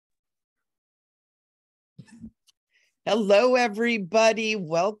Hello, everybody.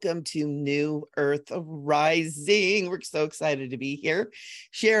 Welcome to New Earth Rising. We're so excited to be here.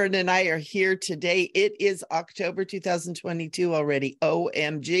 Sharon and I are here today. It is October 2022 already.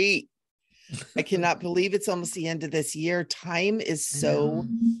 OMG. I cannot believe it's almost the end of this year. Time is so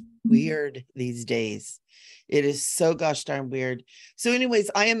weird these days. It is so gosh darn weird. So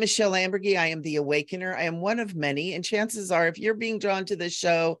anyways, I am Michele Lambergy. I am the Awakener. I am one of many. And chances are, if you're being drawn to this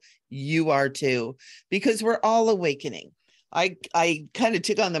show, you are too, because we're all awakening. I kind of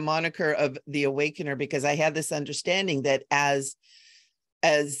took on the moniker of the Awakener because I had this understanding that as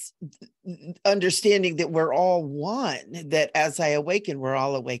understanding that we're all one, that as I awaken, we're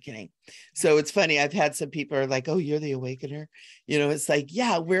all awakening. So it's funny. I've had some people are like, oh, you're the Awakener. You know, it's like,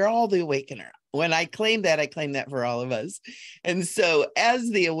 yeah, we're all the Awakener. When I claim that for all of us. And so as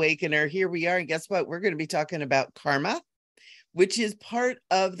the Awakener, here we are. And guess what? We're going to be talking about karma, which is part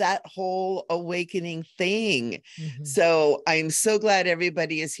of that whole awakening thing. Mm-hmm. So I'm so glad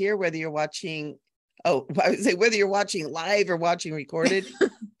everybody is here, whether you're watching, I would say whether you're watching live or watching recorded,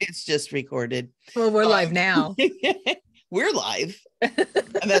 it's just recorded. Well, we're live now. We're live.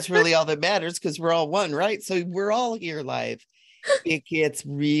 And that's really all that matters because we're all one, right? So we're all here live. It gets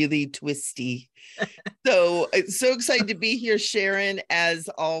really twisty. So it's so excited to be here, Sharon, as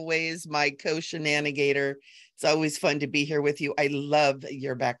always, my co-shenanigator. It's always fun to be here with you. I love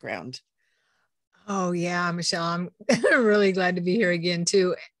your background. Oh yeah, Michele, I'm really glad to be here again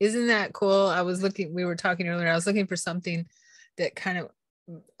too. Isn't that cool? We were talking earlier, I was looking for something that kind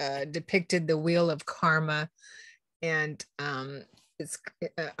of depicted the wheel of karma. And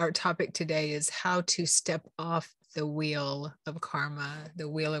our topic today is how to step off the wheel of karma, the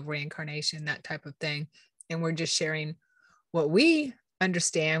wheel of reincarnation, that type of thing. And we're just sharing what we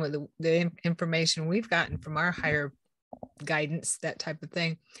understand with the information we've gotten from our higher guidance, that type of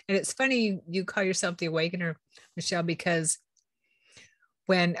thing. And it's funny you call yourself the Awakener, Michele, because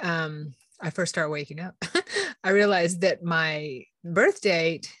when I first started waking up, I realized that my birth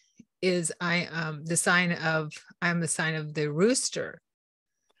date is I'm the sign of the rooster.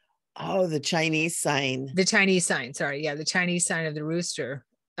 Oh, the Chinese sign. The Chinese sign, sorry. Yeah, the Chinese sign of the rooster.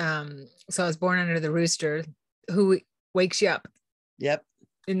 So I was born under the rooster who wakes you up. Yep.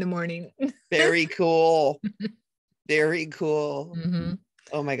 In the morning. Very cool. Very cool. Mm-hmm.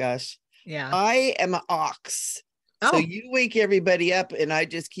 Oh my gosh. Yeah. I am an ox. So you wake everybody up and I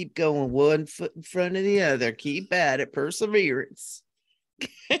just keep going one foot in front of the other. Keep at it. Perseverance.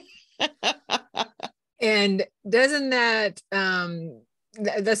 And doesn't that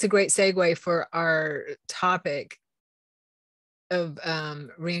that's a great segue for our topic of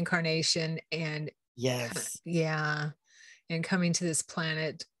reincarnation and yes, and coming to this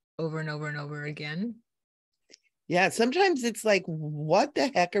planet over and over and over again. Yeah, sometimes it's like, what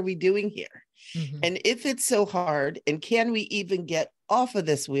the heck are we doing here? Mm-hmm. And if it's so hard, and can we even get off of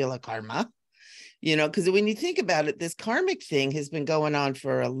this wheel of karma? You know, because when you think about it, this karmic thing has been going on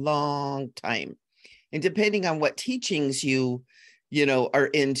for a long time. And depending on what teachings you know, are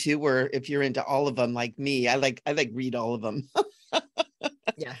into, or if you're into all of them, like me, I like read all of them.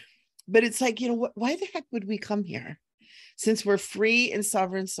 Yeah. But it's like, you know, why the heck would we come here? Since we're free and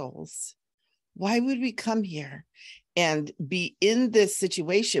sovereign souls, why would we come here and be in this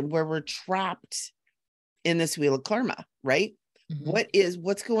situation where we're trapped in this wheel of karma, right? Mm-hmm.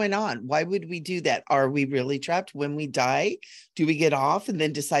 What's going on? Why would we do that? Are we really trapped when we die? Do we get off and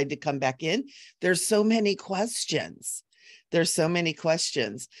then decide to come back in? There's so many questions.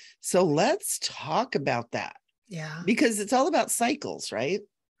 So let's talk about that. Yeah. Because it's all about cycles, right?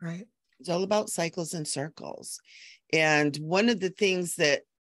 Right. It's all about cycles and circles. And one of the things that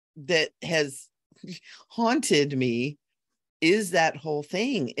has haunted me is that whole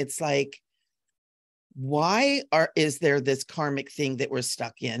thing. It's like, why is there this karmic thing that we're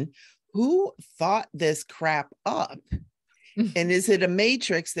stuck in? Who thought this crap up? And is it a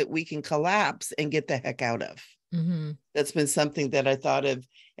matrix that we can collapse and get the heck out of? Mm-hmm. That's been something that I thought of.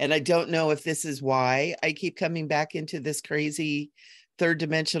 And I don't know if this is why I keep coming back into this crazy third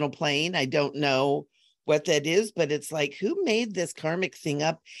dimensional plane. I don't know what that is, but it's like, who made this karmic thing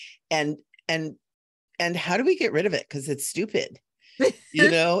up? And how do we get rid of it? Because it's stupid. You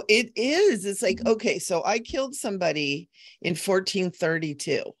know, it is. It's like, okay, so I killed somebody in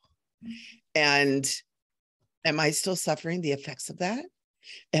 1432. And am I still suffering the effects of that?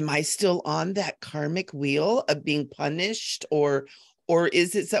 Am I still on that karmic wheel of being punished? Or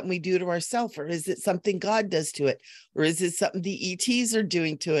is it something we do to ourselves? Or is it something God does to it? Or is it something the ETs are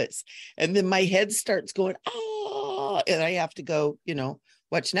doing to us? And then my head starts going, oh, and I have to go, you know,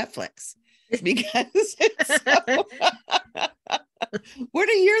 watch Netflix. Because it's so... What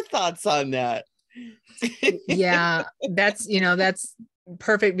are your thoughts on that? Yeah, that's, that's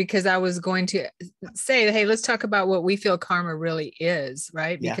perfect, because I was going to say, hey, let's talk about what we feel karma really is,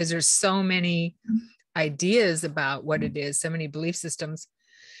 right? Yeah. Because there's so many ideas about what it is, so many belief systems.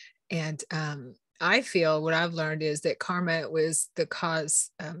 And I feel what I've learned is that karma was the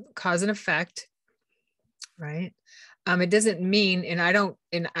cause and effect, right? It doesn't mean, and I don't,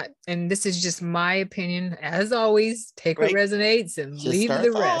 and this is just my opinion, as always, take what Right. resonates and Just leave our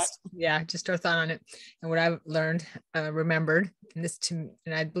the thought. rest. Yeah, just our thought on it. And what I've learned, remembered,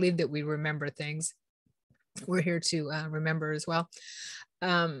 and I believe that we remember things. We're here to remember as well.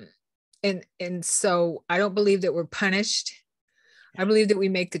 And so I don't believe that we're punished. I believe that we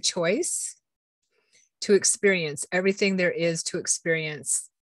make the choice to experience everything there is to experience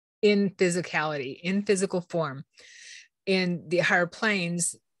in physicality, in physical form, in the higher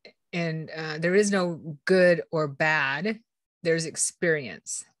planes. And there is no good or bad. There's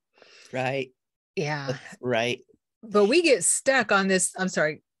experience. Right. Yeah. That's right. But we get stuck on this. I'm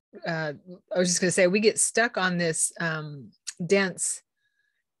sorry. I was just going to say, we get stuck on this dense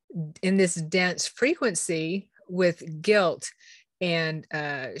frequency with guilt and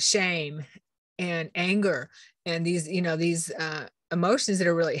shame and anger and these emotions that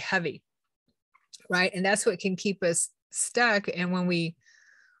are really heavy, right? And that's what can keep us stuck. And and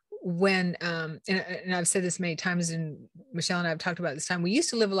I've said this many times, and Michele and I have talked about this time, we used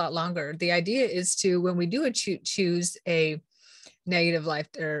to live a lot longer. The idea is to, when we do choose a negative life,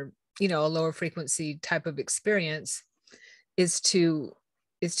 or a lower frequency type of experience, is to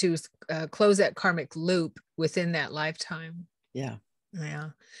close that karmic loop within that lifetime. Yeah.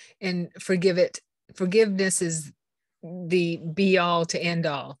 And forgiveness is the be all to end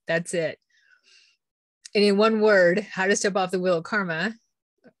all. That's it. And in one word, how to step off the wheel of karma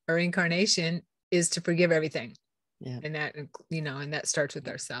or incarnation is to forgive everything. Yeah. And that starts with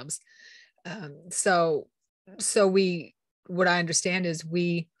ourselves. So what I understand is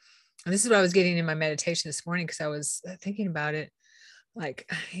and this is what I was getting in my meditation this morning, because I was thinking about it, like,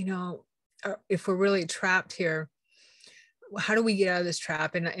 if we're really trapped here, how do we get out of this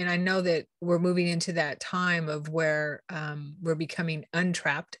trap? And I know that we're moving into that time of where we're becoming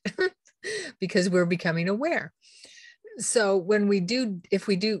untrapped because we're becoming aware. So when we do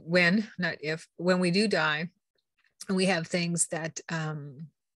die, and we have things that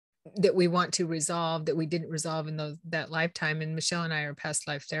that we want to resolve that we didn't resolve in that lifetime, and Michele and I are past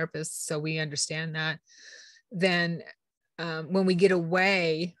life therapists, so we understand that. Then when we get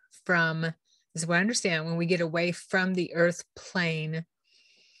away from, this is what I understand, when we get away from the earth plane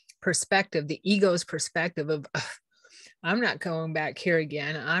perspective, the ego's perspective of, I'm not going back here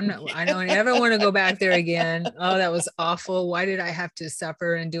again. I don't ever want to go back there again. Oh, that was awful. Why did I have to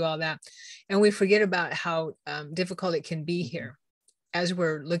suffer and do all that? And we forget about how difficult it can be here as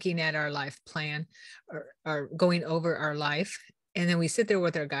we're looking at our life plan, or going over our life. And then we sit there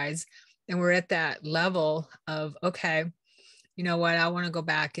with our guides, and we're at that level of, okay, you know what? I want to go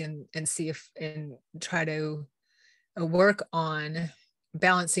back and see and try to work on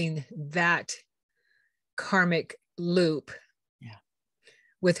balancing that karmic loop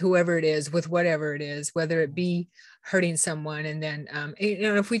with whoever it is, with whatever it is, whether it be hurting someone. And then,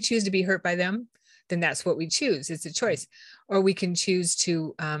 if we choose to be hurt by them, then that's what we choose. It's a choice. Or we can choose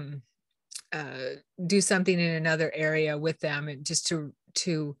to do something in another area with them, and just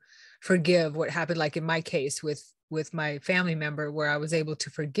to forgive what happened. Like in my case with my family member, where I was able to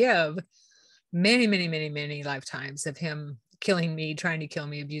forgive many, many, many, many lifetimes of him killing me, trying to kill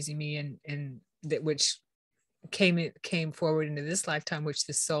me, abusing me, and that which came forward into this lifetime, which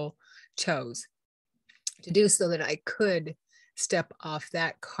the soul chose to do, so that I could step off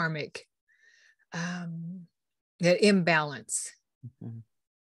that karmic, that imbalance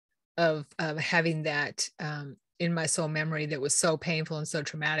of having that in my soul memory that was so painful and so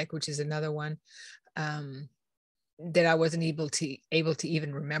traumatic, which is another one, that I wasn't able to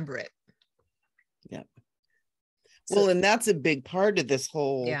even remember it. Yeah. Well, and that's a big part of this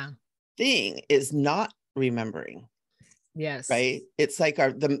whole thing, is not remembering. Yes. Right. It's like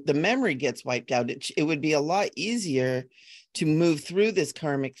the memory gets wiped out. It would be a lot easier to move through this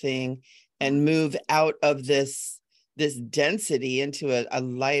karmic thing and move out of this density into a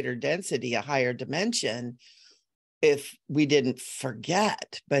lighter density, a higher dimension, if we didn't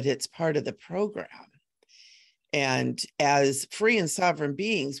forget. But it's part of the program. And as free and sovereign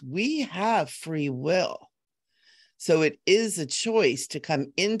beings, we have free will. So it is a choice to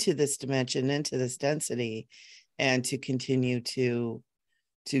come into this dimension, into this density, and to continue to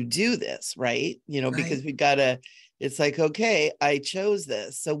do this, right? Because we got to It's like, okay, I chose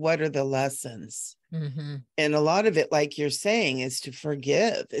this. So what are the lessons? Mm-hmm. And a lot of it, like you're saying, is to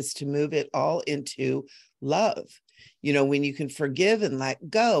forgive, is to move it all into love. You know, when you can forgive and let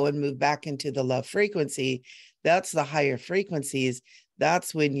go and move back into the love frequency, that's the higher frequencies.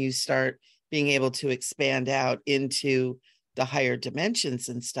 That's when you start being able to expand out into the higher dimensions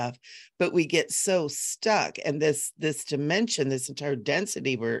and stuff. But we get so stuck. And this dimension, this entire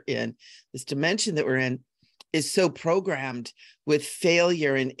density we're in, this dimension that we're in, is so programmed with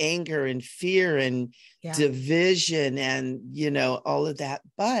failure and anger and fear and division and, you know, all of that.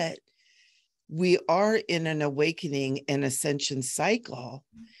 But we are in an awakening and ascension cycle.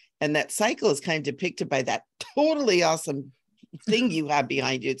 And that cycle is kind of depicted by that totally awesome thing you have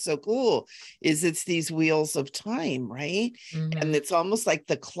behind you. It's so cool. It's these wheels of time, right? Mm-hmm. And it's almost like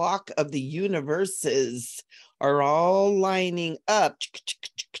the clock of the universes are all lining up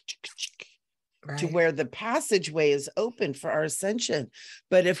to where the passageway is open for our ascension.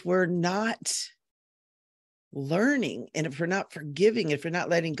 But if we're not learning, and if we're not forgiving, if we're not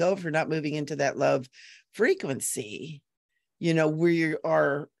letting go, if we're not moving into that love frequency, you know, we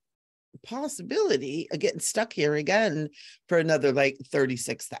are possibility of getting stuck here again for another like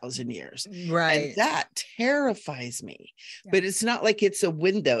 36,000 years. Right. And that terrifies me. But it's not like it's a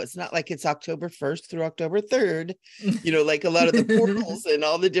window. It's not like it's October 1st through October 3rd, you know, like a lot of the portals and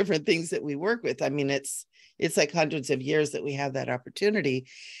all the different things that we work with. I mean, it's like hundreds of years that we have that opportunity.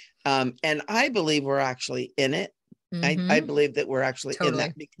 And I believe we're actually in it. I believe that we're actually in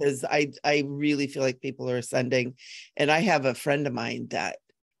that, because I really feel like people are ascending. And I have a friend of mine that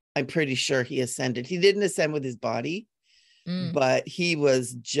I'm pretty sure he ascended. He didn't ascend with his body, but he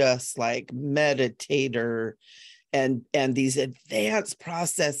was just like meditator and these advanced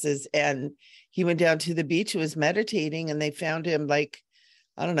processes. And he went down to the beach and was meditating, and they found him like,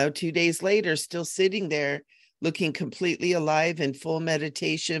 I don't know, 2 days later, still sitting there looking completely alive in full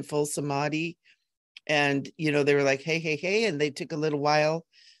meditation, full samadhi. And, you know, they were like, hey. And they took a little while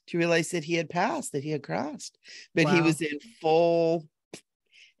to realize that he had passed, that he had crossed, but he was in full.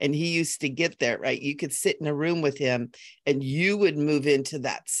 And he used to get there, right? You could sit in a room with him and you would move into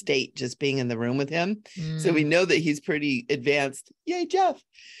that state just being in the room with him. So we know that he's pretty advanced. Yay, Jeff.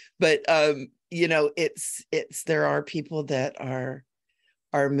 But, you know, it's there are people that are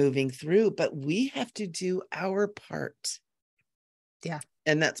moving through, but we have to do our part. Yeah.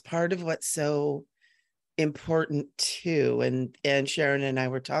 And that's part of what's so important too. And Sharon and I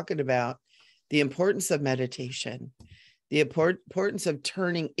were talking about the importance of meditation, the importance of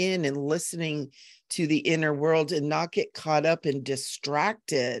turning in and listening to the inner world and not get caught up and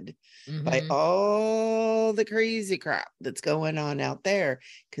distracted by all the crazy crap that's going on out there,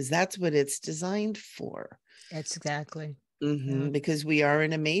 because that's what it's designed for. That's exactly. Because we are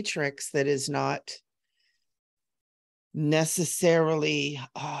in a matrix that is not necessarily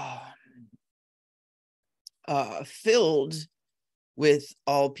filled with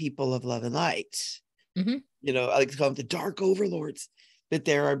all people of love and light. You know, I like to call them the dark overlords, but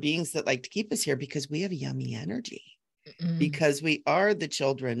there are beings that like to keep us here because we have yummy energy, because we are the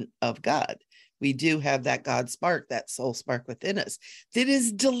children of God. We do have that God spark, that soul spark within us that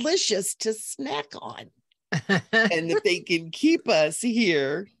is delicious to snack on. And if they can keep us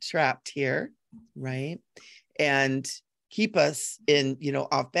here, trapped here, right? And keep us in, you know,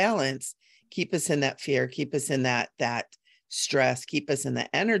 off balance, keep us in that fear, keep us in that stress, keep us in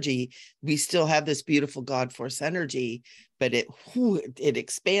the energy. We still have this beautiful God force energy, but it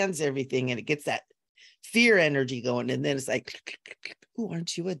expands everything and it gets that fear energy going. And then it's like, oh,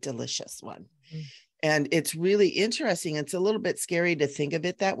 aren't you a delicious one? And it's really interesting. It's a little bit scary to think of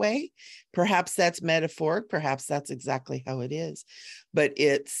it that way. Perhaps that's metaphoric. Perhaps that's exactly how it is. But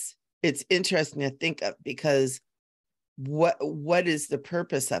it's interesting to think of, because what is the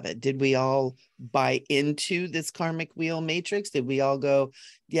purpose of it? Did we all buy into this karmic wheel matrix? Did we all go,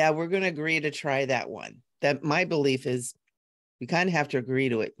 yeah, we're going to agree to try that one? That my belief is we kind of have to agree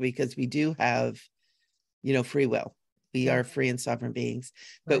to it, because we do have, you know, free will. We are free and sovereign beings,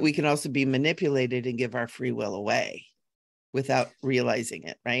 but we can also be manipulated and give our free will away without realizing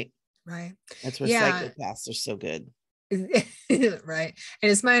it, right? Right. That's where psychopaths are so good. Right.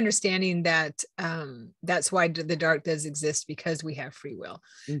 And it's my understanding that that's why the dark does exist, because we have free will.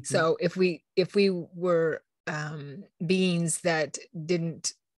 So if we were beings that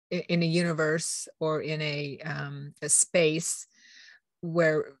didn't, in a universe or in a space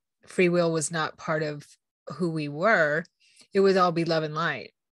where free will was not part of who we were, it would all be love and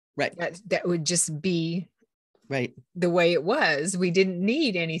light. Right. That would just be right the way it was. We didn't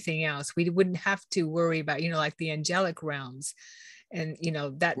need anything else. We wouldn't have to worry about, you know, like the angelic realms and, you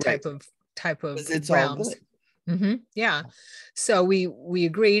know, that type of it's realms. all good. Yeah. So we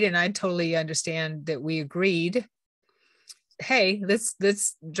agreed, and I totally understand that we agreed, hey,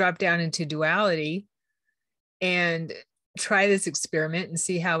 let's drop down into duality and try this experiment and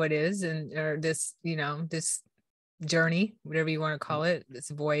see how it is, and or this, this journey, whatever you want to call it, this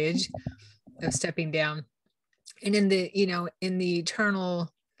voyage of stepping down. And in the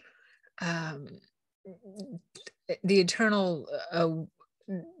eternal um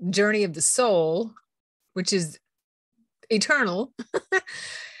journey of the soul, which is eternal,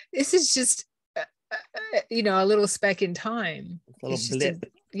 this is just a little speck in time. A little blip.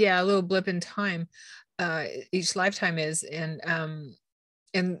 A little blip in time. Each lifetime is. And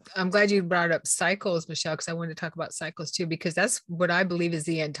I'm glad you brought up cycles, Michele, because I wanted to talk about cycles too, because that's what I believe is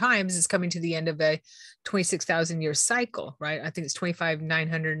the end times, is coming to the end of a 26,000 year cycle, right? I think it's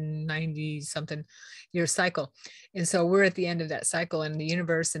 25,990 something year cycle. And so we're at the end of that cycle, and the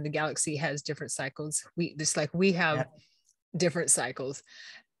universe and the galaxy has different cycles. We have different cycles.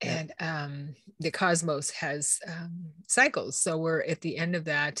 And the cosmos has cycles, so we're at the end of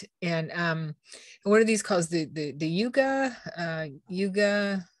that. And what are these called? The yuga.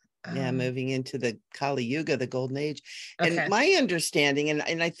 Moving into the Kali Yuga, the golden age. Okay. And my understanding,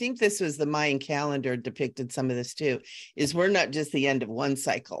 and I think this was the Mayan calendar depicted some of this too, is we're not just the end of one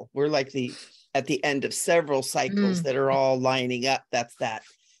cycle. We're like at the end of several cycles that are all lining up. That's that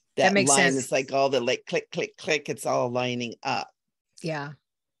makes line. sense. It's like all the click, click, click. It's all lining up.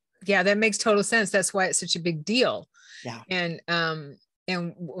 Yeah, that makes total sense. That's why it's such a big deal. Yeah. And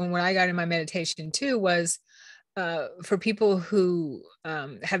what I got in my meditation too was for people who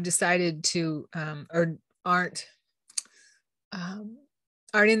have decided to or aren't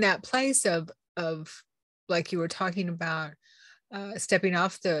in that place of like you were talking about, stepping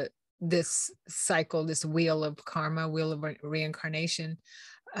off this cycle, this wheel of karma, wheel of reincarnation.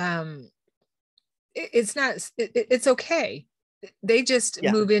 It's okay. They just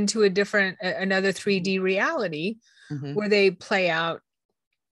move into another 3D reality where they play out.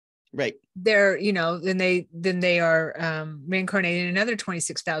 Right. They're, then they are reincarnated in another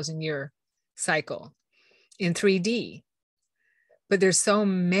 26,000 year cycle in 3D. But there's so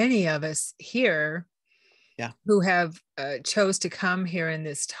many of us here who have chose to come here in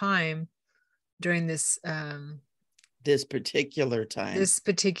this time, during this particular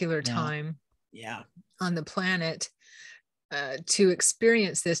time on the planet, to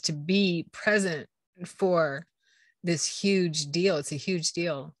experience this, to be present for this huge deal. It's a huge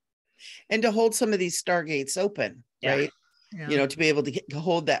deal. And to hold some of these stargates open, right? Yeah. To be able to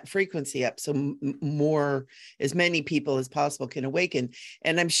hold that frequency up so as many people as possible can awaken.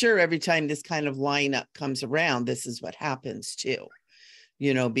 And I'm sure every time this kind of lineup comes around, this is what happens too,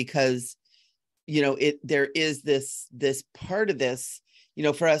 because, there is this part of this,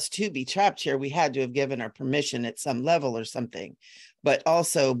 for us to be trapped here, we had to have given our permission at some level or something, but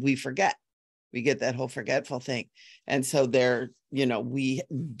also we forget. We get that whole forgetful thing. And so we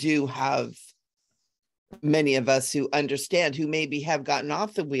do have many of us who understand, who maybe have gotten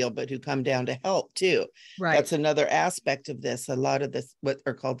off the wheel, but who come down to help too. Right. That's another aspect of this. A lot of this, what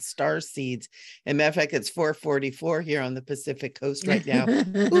are called star seeds. And matter of fact, it's 4:44 here on the Pacific coast right now.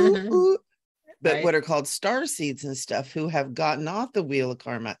 Ooh, ooh. But what are called star seeds and stuff, who have gotten off the wheel of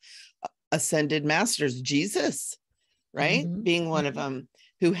karma, ascended masters, Jesus, right? Being one of them,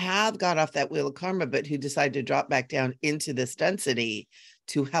 who have got off that wheel of karma, but who decide to drop back down into this density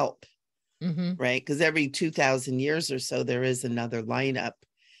to help, right? Because every 2,000 years or so, there is another lineup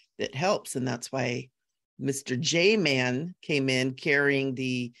that helps. And that's why Mr. J-Man came in carrying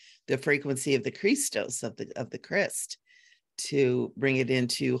the frequency of the Christos, of the Christ, to bring it in,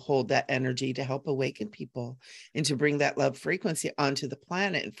 to hold that energy, to help awaken people, and to bring that love frequency onto the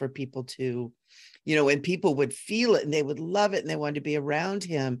planet, and for people to, and people would feel it and they would love it and they wanted to be around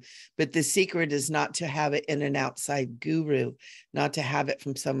him. But the secret is not to have it in an outside guru, not to have it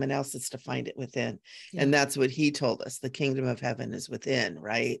from someone else. It's to find it within. Yeah. And that's what he told us. The kingdom of heaven is within,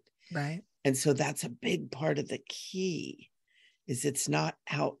 right? Right. And so that's a big part of the key, is it's not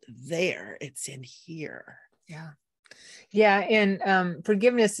out there, it's in here. Yeah. Yeah. And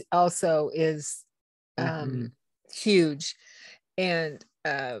forgiveness also is huge. And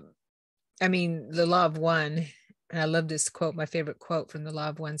I mean, the law of one, and I love this quote, my favorite quote from the law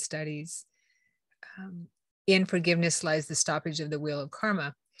of one studies, in forgiveness lies the stoppage of the wheel of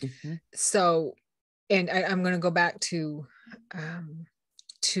karma. So, and I'm going to go back to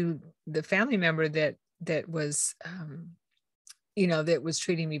the family member that was, that was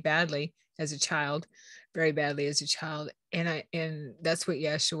treating me badly as a child, very badly as a child. And that's what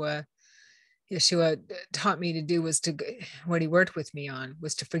Yeshua Yeshua taught me to do was what he worked with me on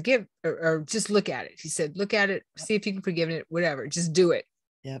was to forgive, or just look at it. He said, look at it, see if you can forgive it, whatever, just do it.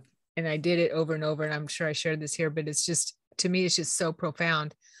 Yep. And I did it over and over. And I'm sure I shared this here, but it's just, to me, it's just so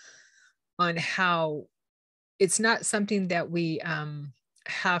profound on how it's not something that we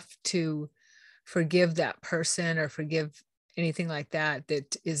have to forgive that person or forgive anything like that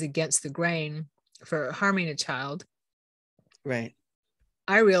is against the grain for harming a child. Right.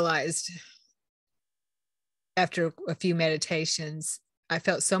 I realized after a few meditations, I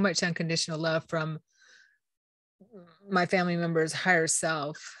felt so much unconditional love from my family member's higher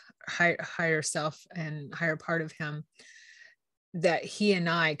self and higher part of him, that he and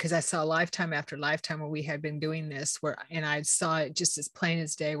I, because I saw lifetime after lifetime where we had been doing this, and I saw it just as plain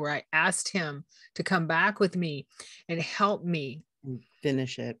as day, where I asked him to come back with me and help me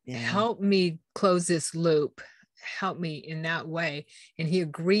finish it. Yeah. Help me close this loop, help me in that way. And he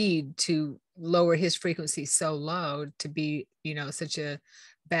agreed to lower his frequency so low to be, such a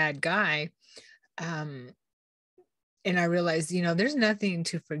bad guy. And I realized, there's nothing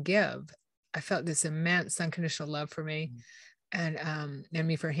to forgive. I felt this immense unconditional love for me. And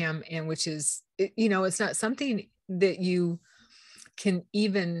me for him, and which is, it's not something that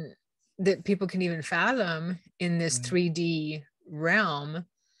people can even fathom in this 3D realm,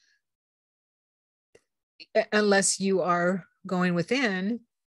 unless you are going within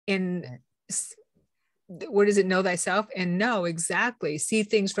and what is it, know thyself and know exactly, see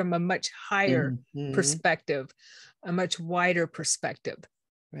things from a much higher perspective, a much wider perspective.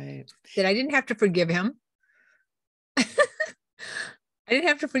 Right. That I didn't have to forgive him. I didn't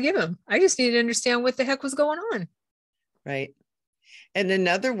have to forgive him. I just needed to understand what the heck was going on. Right. And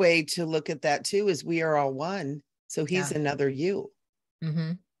another way to look at that too is we are all one. So he's another you.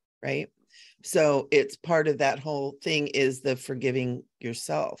 Mm-hmm. Right. So it's part of that whole thing is the forgiving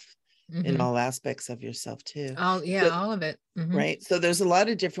yourself in all aspects of yourself too. All of it. Mm-hmm. Right. So there's a lot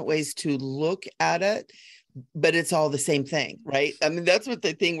of different ways to look at it, but it's all the same thing, right? I mean, that's what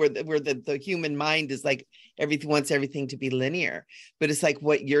the thing where the human mind is like, everything wants everything to be linear, but it's like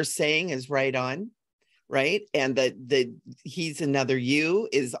what you're saying is right on, right? And the he's another you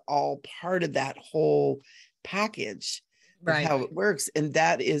is all part of that whole package of how it works. And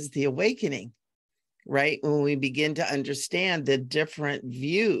that is the awakening, right? When we begin to understand the different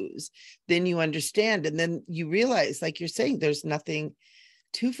views, then you understand, and then you realize, like you're saying, there's nothing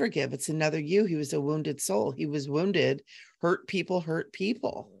to forgive. It's another you. He was a wounded soul. He was wounded, hurt people,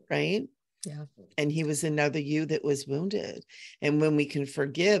 right? Yeah. And he was another you that was wounded. And when we can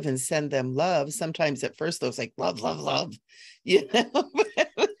forgive and send them love, sometimes at first those like love,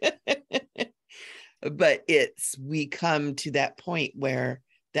 but we come to that point where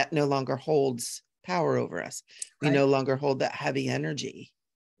that no longer holds power over us. We no longer hold that heavy energy.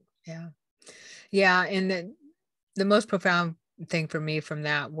 Yeah. Yeah. And the most profound thing for me from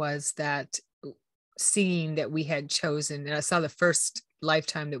that was that seeing that we had chosen, and I saw the first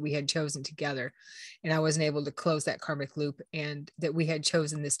lifetime that we had chosen together, and I wasn't able to close that karmic loop, and that we had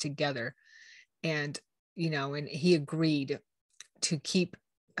chosen this together. And, and he agreed to keep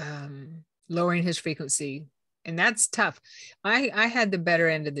lowering his frequency. And that's tough. I had the better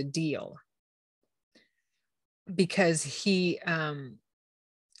end of the deal because he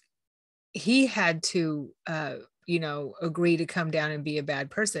had to, agree to come down and be a bad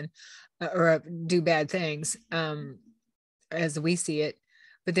person or do bad things as we see it.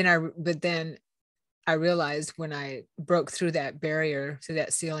 But then I realized when I broke through that barrier, through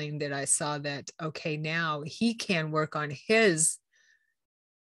that ceiling, that I saw that, okay, now he can work on his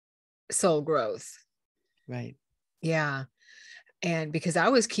soul growth. Right. Yeah. And because I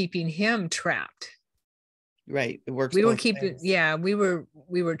was keeping him trapped. Right. It works. We were keeping, we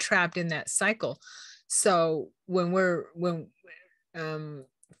were trapped in that cycle. So for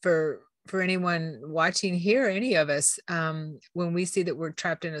anyone watching here, any of us, when we see that we're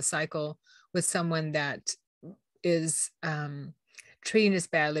trapped in a cycle with someone that is treating us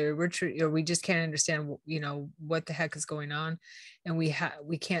badly, or we just can't understand, what the heck is going on, and we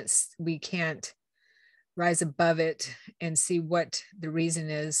can't rise above it and see what the reason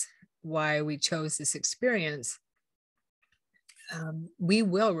is why we chose this experience, we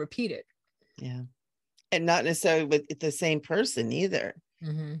will repeat it. Yeah. And not necessarily with the same person either.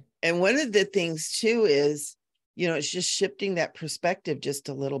 Mm-hmm. And one of the things too is, it's just shifting that perspective just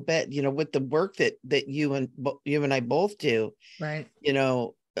a little bit, with the work that you and I both do. Right.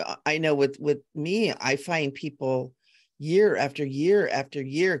 I know with me, I find people year after year after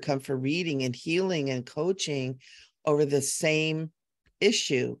year come for reading and healing and coaching over the same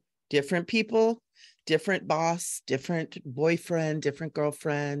issue. Different people, different boss, different boyfriend, different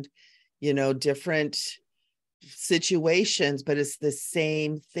girlfriend, different situations, but it's the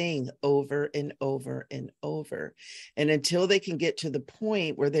same thing over and over and over. And until they can get to the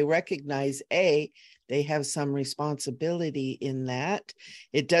point where they recognize, they have some responsibility in that.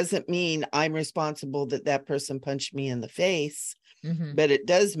 It doesn't mean I'm responsible that person punched me in the face, but it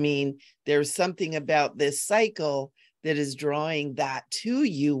does mean there's something about this cycle that is drawing that to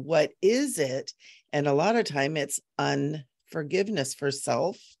you. What is it? And a lot of time it's unforgiveness for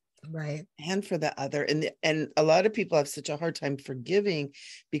self, right, and for the other. And a lot of people have such a hard time forgiving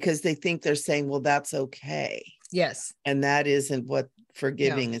because they think they're saying, well, that's okay. Yes. And that isn't what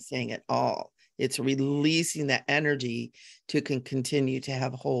forgiving is saying at all. It's releasing that energy to continue to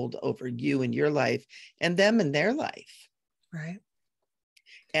have hold over you and your life and them and their life. Right.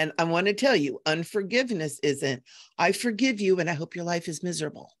 And I want to tell you, unforgiveness isn't, I forgive you and I hope your life is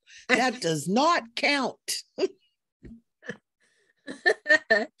miserable. That does not count.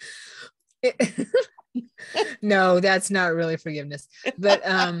 No, that's not really forgiveness. But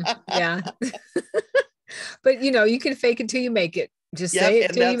yeah. But you can fake it till you make it. Just say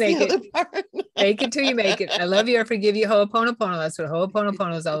it till you make it. Fake it till you make it. I love you. I forgive you. Ho'oponopono. That's what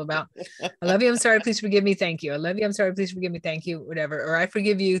Ho'oponopono is all about. I love you. I'm sorry. Please forgive me. Thank you. I love you. I'm sorry. Please forgive me. Thank you. Whatever. Or I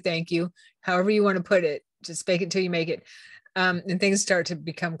forgive you. Thank you. However you want to put it. Just fake it till you make it. And things start to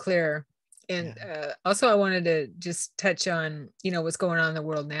become clearer. And also, I wanted to just touch on, what's going on in the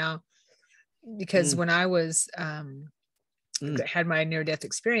world now. Because when I was had my near-death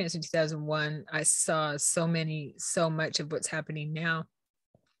experience in 2001, I saw so much of what's happening now.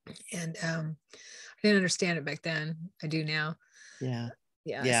 And I didn't understand it back then. I do now. Yeah.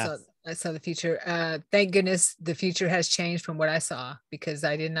 I saw the future. Thank goodness the future has changed from what I saw, because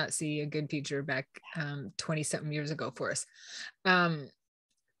I did not see a good future back 20 something years ago for us.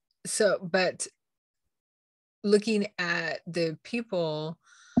 But looking at the people,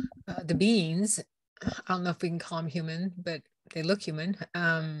 the beings, I don't know if we can call them human, but they look human,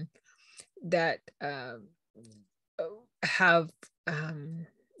 that have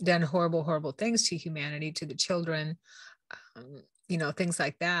done horrible things to humanity, to the children, things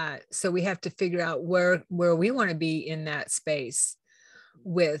like that. So we have to figure out where we want to be in that space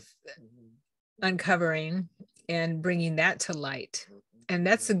with uncovering and bringing that to light. And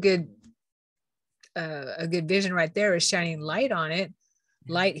that's a good vision right there, is shining light on it.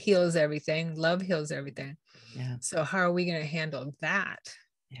 Light heals everything. Love heals everything. Yeah. So how are we going to handle that?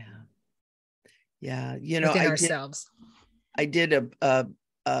 Yeah. Within ourselves. I did a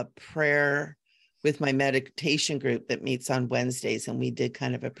prayer with my meditation group that meets on Wednesdays, and we did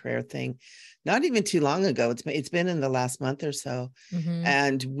kind of a prayer thing not even too long ago. It's been in the last month or so.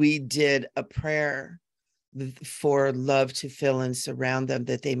 And we did a prayer for love to fill and surround them,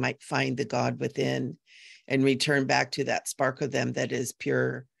 that they might find the God within and return back to that spark of them that is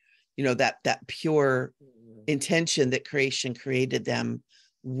pure, that pure intention that creation created them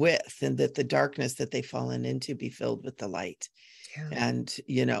with, and that the darkness that they've fallen into be filled with the light. And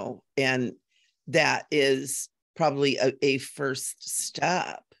and that is probably a first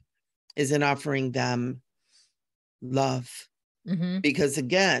step, is in offering them love. Because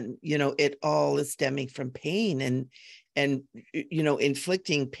again, it all is stemming from pain, and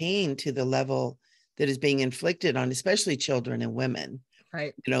inflicting pain to the level that is being inflicted on especially children and women,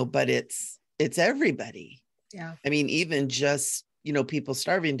 right? But it's everybody. I mean, even just people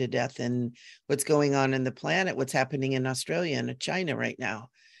starving to death, and what's going on in the planet, what's happening in Australia and China right now,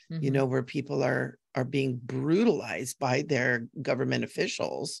 where people are being brutalized by their government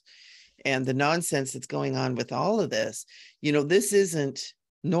officials, and the nonsense that's going on with all of this. This isn't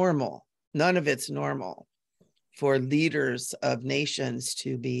normal. None of it's normal for leaders of nations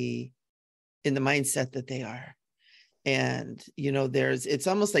to be in the mindset that they are. And, it's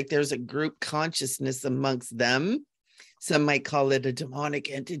almost like there's a group consciousness amongst them. Some might call it a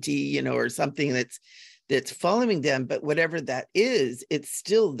demonic entity, or something that's following them. But whatever that is, it's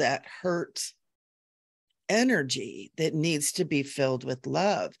still that hurt energy that needs to be filled with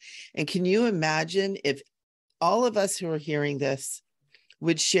love. And can you imagine if all of us who are hearing this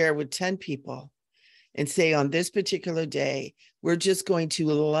would share with 10 people and say, on this particular day, we're just going to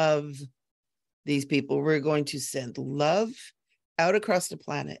love these people. We're going to send love out across the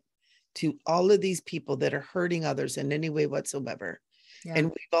planet to all of these people that are hurting others in any way whatsoever. And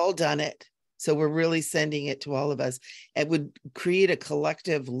we've all done it. So we're really sending it to all of us. It would create a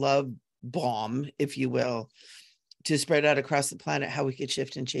collective love bomb, if you will, to spread out across the planet, how we could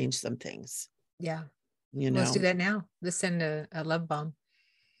shift and change some things. Let's do that now. Let's send a love bomb.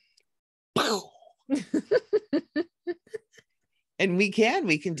 And we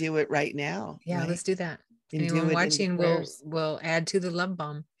can do it right now. Let's do that. And anyone watching will add to the love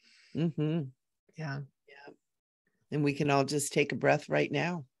bomb. Mm-hmm. Yeah. Yeah. And we can all just take a breath right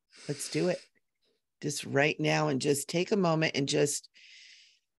now. Let's do it. Just right now, and just take a moment and just,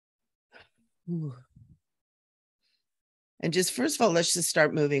 and just first of all, let's just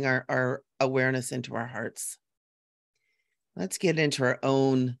start moving our awareness into our hearts. Let's get into our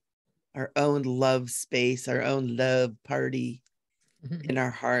own love space, our own love party in our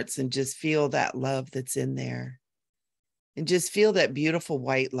hearts, and just feel that love that's in there. And just feel that beautiful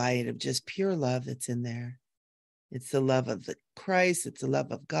white light of just pure love that's in there. It's the love of the Christ. It's the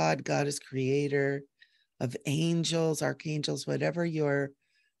love of God. God is creator, of angels, archangels, whatever your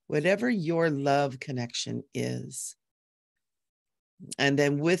love connection is. And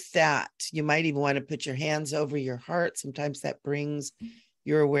then with that, you might even want to put your hands over your heart. Sometimes that brings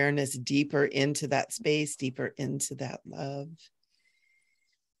your awareness deeper into that space, deeper into that love.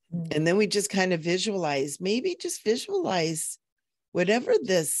 And then we just kind of maybe just visualize whatever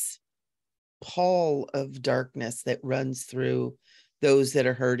this pall of darkness that runs through those that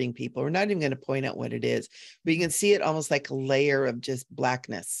are hurting people. We're not even going to point out what it is, but you can see it almost like a layer of just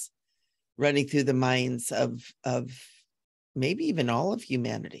blackness running through the minds of maybe even all of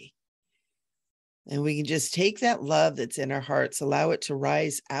humanity. And we can just take that love that's in our hearts, allow it to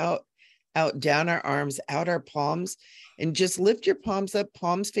rise out, down our arms, out our palms, and just lift your palms up,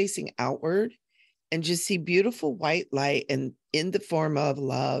 palms facing outward, and just see beautiful white light and in the form of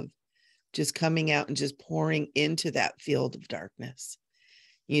love just coming out and just pouring into that field of darkness.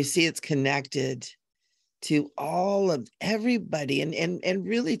 You see it's connected to all of everybody and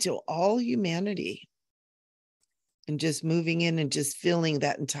really to all humanity. And just moving in and just filling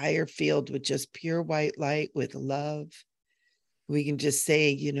that entire field with just pure white light, with love. We can just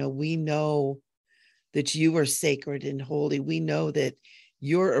say, we know that you are sacred and holy. We know that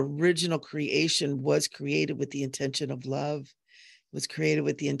your original creation was created with the intention of love, was created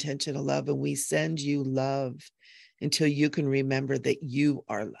with the intention of love. And we send you love until you can remember that you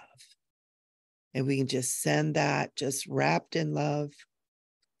are love. And we can just send that just wrapped in love,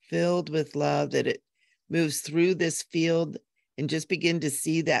 filled with love, that it moves through this field, and just begin to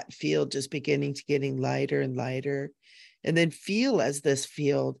see that field just beginning to getting lighter and lighter. And then feel as this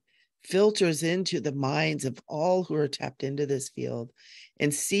field filters into the minds of all who are tapped into this field,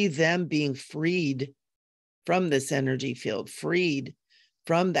 and see them being freed from this energy field, freed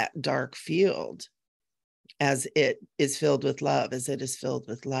from that dark field, as it is filled with love, as it is filled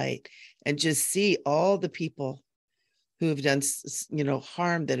with light. And just see all the people who have done,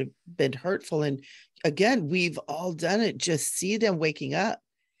 harm, that have been hurtful. And again, we've all done it. Just see them waking up,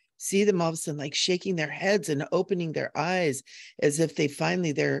 see them all of a sudden like shaking their heads and opening their eyes, as if they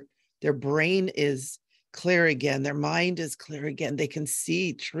finally, their brain is clear again. Their mind is clear again. They can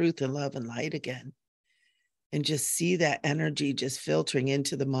see truth and love and light again. And just see that energy just filtering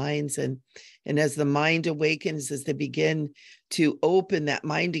into the minds. And as the mind awakens, as they begin to open that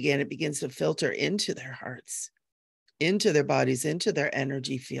mind again, it begins to filter into their hearts, into their bodies, into their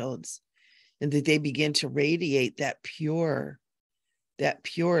energy fields, and that they begin to radiate that pure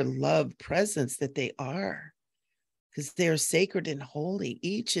love presence that they are, because they are sacred and holy.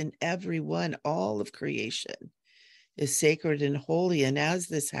 Each and every one, all of creation is sacred and holy. And as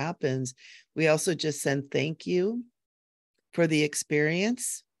this happens, we also just send thank you for the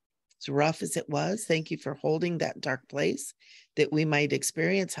experience, as rough as it was. Thank you for holding that dark place, that we might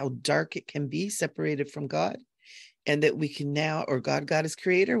experience how dark it can be separated from God. And that we can now, or God is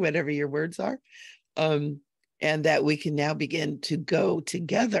creator, whatever your words are, and that we can now begin to go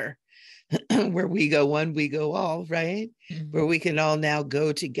together, where we go one, we go all, right? Mm-hmm. Where we can all now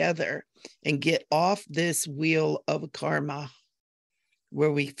go together and get off this wheel of karma,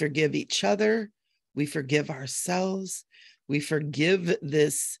 where we forgive each other, we forgive ourselves, we forgive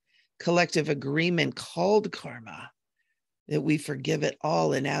this collective agreement called karma, that we forgive it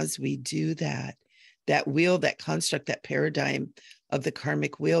all. And as we do that, that wheel, that construct, that paradigm of the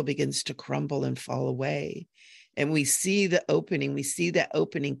karmic wheel begins to crumble and fall away. And we see the opening, we see that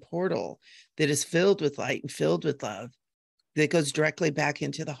opening portal that is filled with light and filled with love, that goes directly back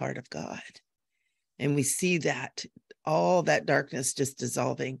into the heart of God. And we see that all that darkness just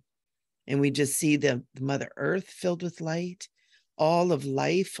dissolving. And we just see the Mother Earth filled with light, all of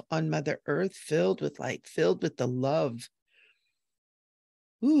life on Mother Earth filled with light, filled with the love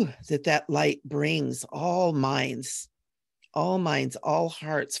that light brings. All minds, all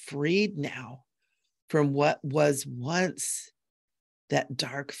hearts freed now from what was once that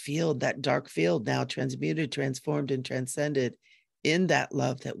dark field now transmuted, transformed, and transcended in that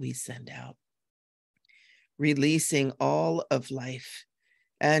love that we send out, releasing all of life.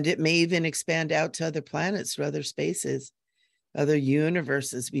 And it may even expand out to other planets, to other spaces, other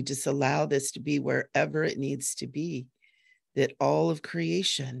universes. We just allow this to be wherever it needs to be, that all of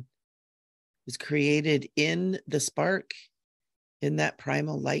creation was created in the spark, in that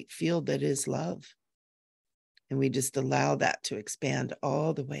primal light field that is love. And we just allow that to expand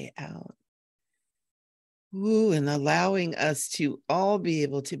all the way out. Ooh, and allowing us to all be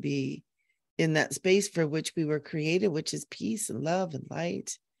able to be in that space for which we were created, which is peace and love and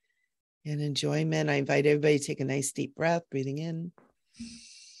light and enjoyment. I invite everybody to take a nice deep breath, breathing in,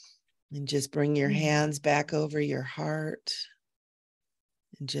 and just bring your hands back over your heart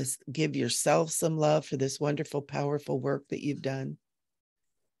and just give yourself some love for this wonderful, powerful work that you've done.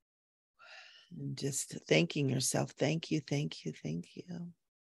 And just thanking yourself. Thank you, thank you, thank you.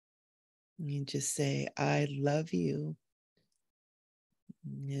 And just say, I love you.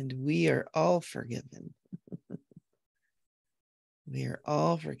 And we are all forgiven. We are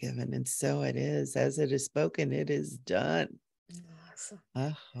all forgiven. And so it is. As it is spoken, it is done. Awesome.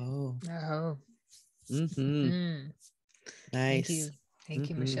 Oh. Oh. Mm-hmm. Nice. Thank you. Thank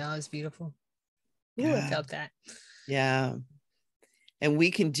you, Michelle. It's beautiful. Ooh, Yeah. I felt that. Yeah. And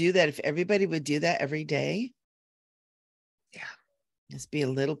we can do that if everybody would do that every day. Yeah. Just be a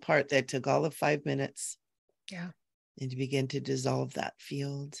little part that took all of 5 minutes. Yeah. And to begin to dissolve that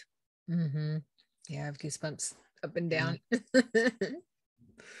field. Mm-hmm. Yeah, I have goosebumps up and down.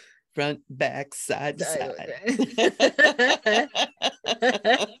 Front, back, side to side.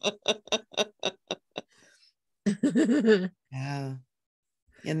 Yeah.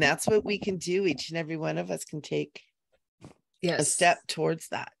 And that's what we can do. Each and every one of us can take a step towards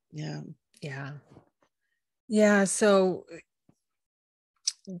that. Yeah. Yeah. Yeah. So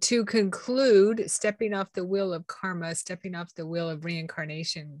to conclude, stepping off the wheel of karma, stepping off the wheel of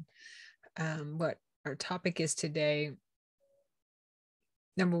reincarnation, what our topic is today.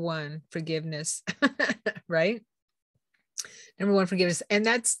 Number one, forgiveness, right? Number one, forgiveness. And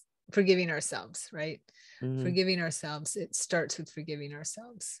that's forgiving ourselves, right? Mm-hmm. Forgiving ourselves. It starts with forgiving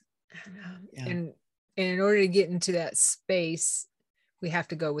ourselves. And in order to get into that space, we have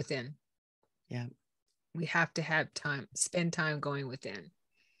to go within. Yeah. We have to have time, spend time going within.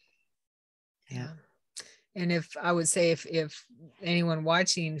 Yeah. And if I would say, if anyone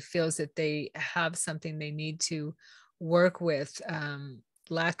watching feels that they have something they need to work with,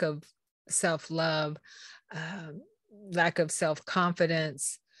 lack of self-love, lack of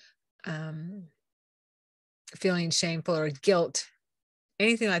self-confidence, feeling shameful or guilt,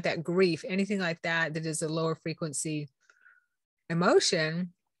 anything like that, grief, anything like that, that is a lower frequency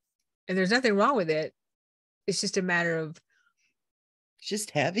emotion, and there's nothing wrong with it. It's just a matter of, it's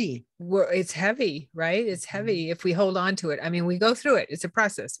just heavy. It's heavy, right? It's heavy if we hold on to it. I mean, we go through it. It's a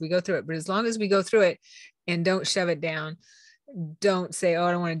process. We go through it. But as long as we go through it and don't shove it down, don't say, oh,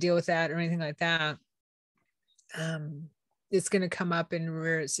 I don't want to deal with that or anything like that, it's going to come up and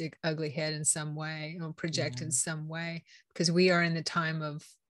rear its ugly head in some way, or project in some way, because we are in the time of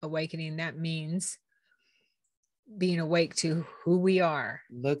awakening. That means being awake to who we are.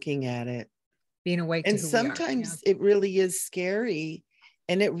 Looking at it. Being awake and to who sometimes we are. It really is scary,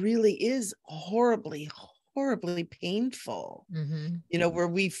 and it really is horribly, horribly painful, you know, where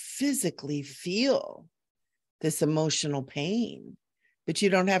we physically feel this emotional pain, but you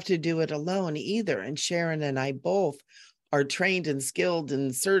don't have to do it alone either. And Sharon and I both are trained and skilled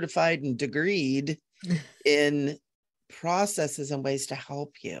and certified and degreed in processes and ways to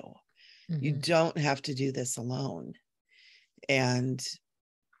help you. You don't have to do this alone. And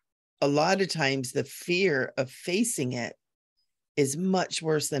a lot of times the fear of facing it is much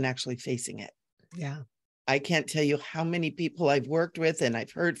worse than actually facing it. Yeah. I can't tell you how many people I've worked with and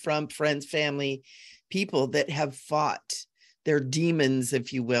I've heard from, friends, family, people that have fought their demons,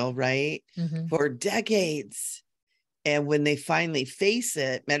 if you will, right? For decades. And when they finally face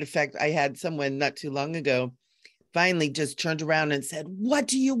it, matter of fact, I had someone not too long ago finally just turned around and said, what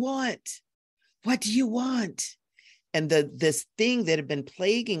do you want? What do you want? And this thing that had been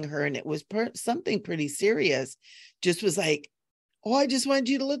plaguing her, and it was something pretty serious, just was like, oh, I just wanted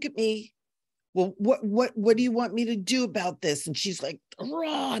you to look at me. Well, what do you want me to do about this? And she's like,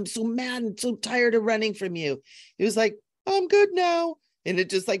 oh, I'm so mad and so tired of running from you. It was like, I'm good now. And it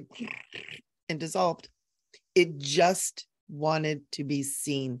just like, and dissolved. It just wanted to be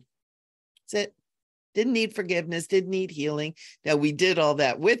seen. That's it. Didn't need forgiveness, didn't need healing. Now we did all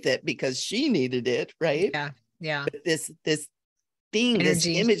that with it because she needed it, right? Yeah. Yeah. But this thing, energy, this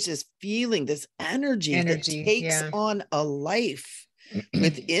image, this feeling, this energy that takes on a life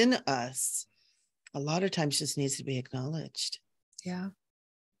within us, a lot of times just needs to be acknowledged. Yeah.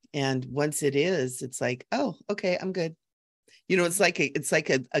 And once it is, it's like, oh, okay, I'm good. You know, it's like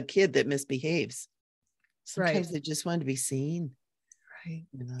a kid that misbehaves. Sometimes they just want to be seen. Right.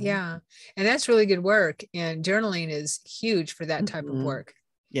 Yeah. And that's really good work. And journaling is huge for that type of work.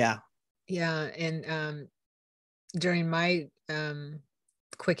 Yeah. Yeah. And during my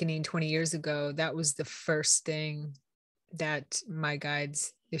quickening 20 years ago, that was the first thing that my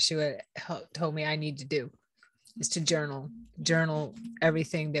guides, Yeshua, told me I need to do, is to journal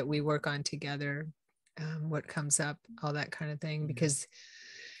everything that we work on together, what comes up, all that kind of thing. Because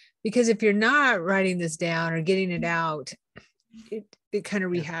if you're not writing this down or getting it out, it kind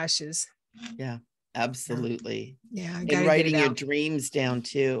of rehashes. Yeah, absolutely. Yeah. And writing your dreams down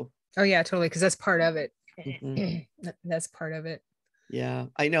too. Oh yeah, totally. Because that's part of it. That's part of it. Yeah.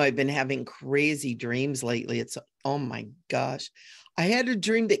 I know I've been having crazy dreams lately. It's, oh my gosh. I had a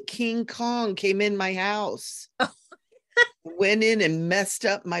dream that King Kong came in my house, went in and messed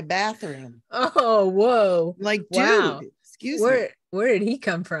up my bathroom. Oh, whoa. Like, wow. Dude, excuse me. Where did he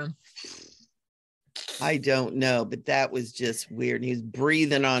come from? I don't know, but that was just weird. And he was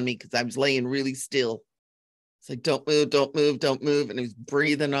breathing on me because I was laying really still. It's like, don't move, don't move, don't move. And he was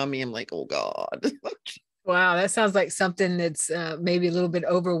breathing on me. I'm like, oh God. Wow, that sounds like something that's maybe a little bit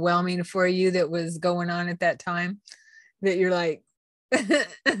overwhelming for you that was going on at that time, that you're like,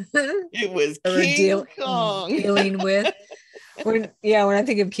 it was King Kong. Dealing with. When I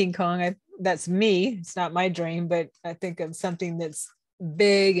think of King Kong, that's me. It's not my dream, but I think of something that's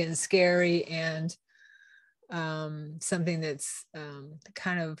big and scary, and something that's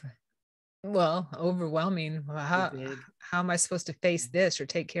kind of, well, overwhelming. How am I supposed to face this or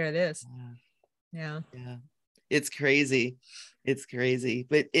take care of this? Yeah. It's crazy.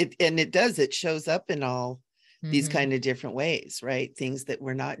 But it shows up in all these kind of different ways, right? Things that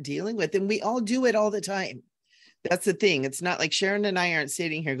we're not dealing with, and we all do it all the time. That's the thing. It's not like Sharon and I aren't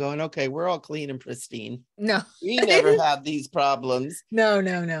sitting here going, okay, we're all clean and pristine. No, we never have these problems. No.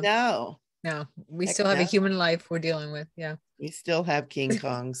 We still have a human life we're dealing with. Yeah. We still have King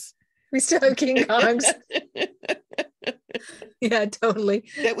Kongs. We still have King Kongs. Yeah, totally.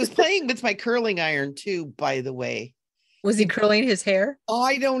 That was playing with my curling iron too, by the way. Was he curling his hair? Oh,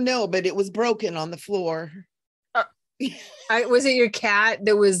 I don't know, but it was broken on the floor. Was it your cat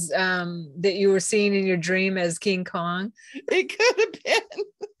that was that you were seeing in your dream as King Kong? It could have been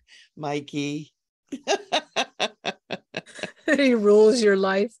Mikey. He rules your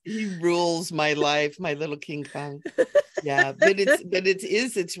life. He rules my life, my little King Kong. Yeah, but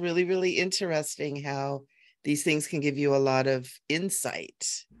it's really, really interesting how these things can give you a lot of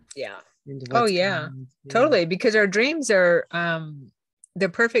insight. Yeah. Oh yeah, totally. Because our dreams are the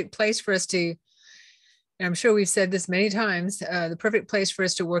perfect place for us to, and I'm sure we've said this many times, the perfect place for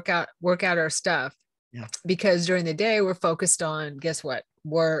us to work out our stuff. Yeah. Because during the day we're focused on, guess what?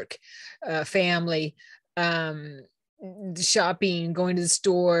 Work, family, shopping, going to the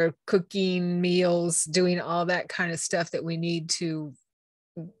store, cooking meals, doing all that kind of stuff that we need to,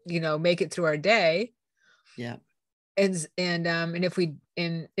 make it through our day. Yeah. And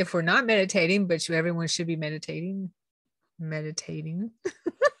if we're not meditating, but everyone should be meditating.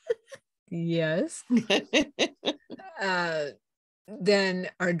 Yes. Then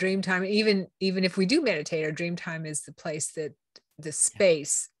our dream time, even if we do meditate, our dream time is the place, that the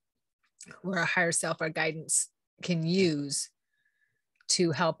space where our higher self, our guidance, can use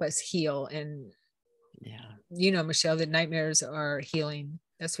to help us heal. And Michele, that nightmares are healing.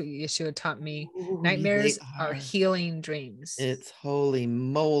 That's what Yeshua taught me. Ooh, nightmares are healing dreams. It's holy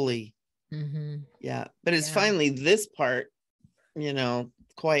moly. Yeah. But it's finally this part,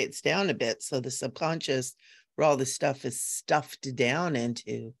 quiets down a bit. So the subconscious, where all this stuff is stuffed down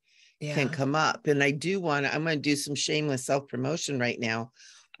into, can come up. And I'm going to do some shameless self-promotion right now.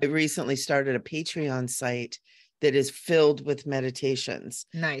 I recently started a Patreon site that is filled with meditations.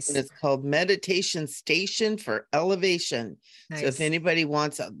 Nice. And it's called Meditation Station for Elevation. Nice. So if anybody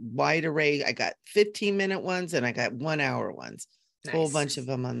wants a wide array, I got 15-minute ones and I got 1 hour ones. Nice. A whole bunch of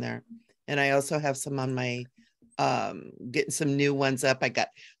them on there. And I also have some on my, getting some new ones up. I got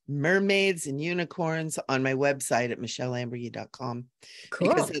mermaids and unicorns on my website at micheleambergy.com. Cool.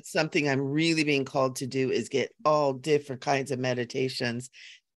 Because it's something I'm really being called to do, is get all different kinds of meditations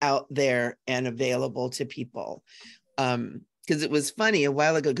out there and available to people. Because it was funny a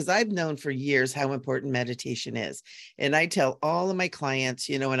while ago, because I've known for years how important meditation is. And I tell all of my clients,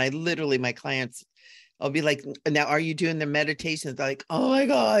 and my clients, I'll be like, now, are you doing the meditations? They're like, oh my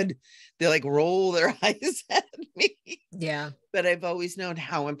God. They like roll their eyes at me. Yeah. But I've always known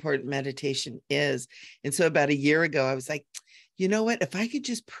how important meditation is. And so about a year ago, I was like, you know what? If I could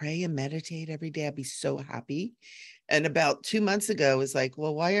just pray and meditate every day, I'd be so happy. And about 2 months ago, I was like,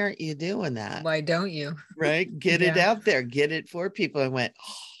 well, why aren't you doing that? Why don't you? Right? Get it out there. Get it for people. I went,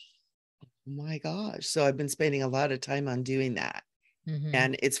 oh, my gosh. So I've been spending a lot of time on doing that. Mm-hmm.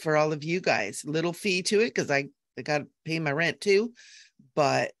 And it's for all of you guys. Little fee to it because I got to pay my rent too.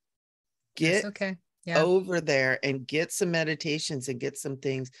 But get okay. over there and get some meditations and get some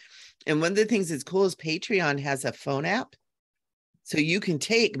things. And one of the things that's cool is Patreon has a phone app. So you can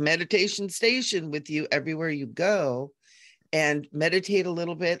take Meditation Station with you everywhere you go and meditate a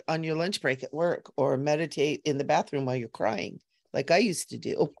little bit on your lunch break at work, or meditate in the bathroom while you're crying, like I used to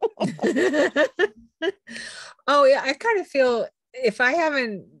do. Oh yeah, I kind of feel if I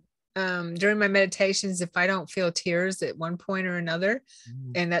haven't during my meditations, if I don't feel tears at one point or another,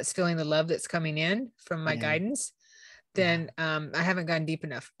 and that's feeling the love that's coming in from my guidance, then I haven't gone deep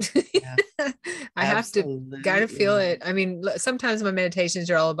enough. I have to gotta feel it. I mean, sometimes my meditations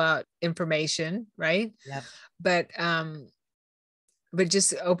are all about information, right? But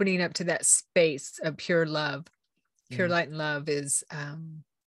just opening up to that space of pure love, pure light and love is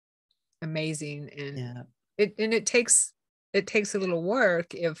amazing. And it takes a little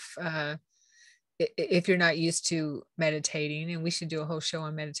work if you're not used to meditating. And we should do a whole show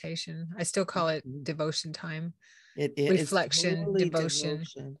on meditation. I still call it devotion time. It is reflection, totally devotion.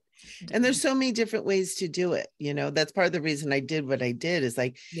 And there's so many different ways to do it. You know, that's part of the reason I did what I did, is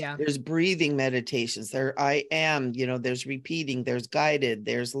like, there's breathing meditations, there I am, you know, there's repeating, there's guided,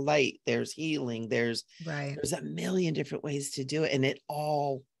 there's light, there's healing, there's a million different ways to do it. And it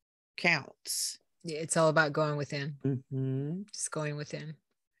all counts. It's all about going within. Just going within.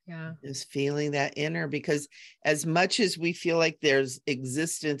 Just feeling that inner, because as much as we feel like there's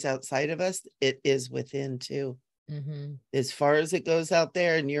existence outside of us, it is within too. As far as it goes out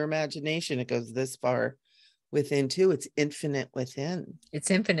there in your imagination, it goes this far within too. It's infinite within. It's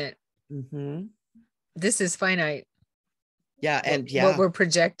infinite. This is finite. And what we're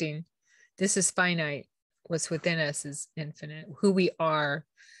projecting, this is finite. What's within us is infinite. Who we are,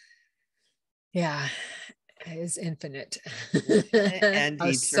 is infinite. And our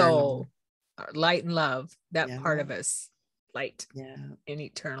eternal. soul, our light and love, that part of us, light and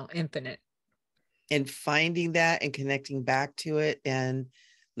eternal, infinite. And finding that and connecting back to it and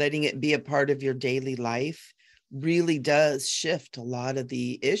letting it be a part of your daily life really does shift a lot of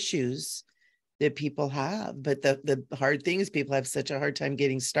the issues that people have. But the hard thing is people have such a hard time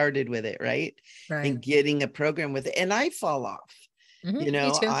getting started with it, right? And getting a program with it. And I fall off. You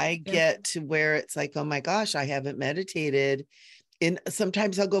know, I get to where it's like, oh my gosh, I haven't meditated. And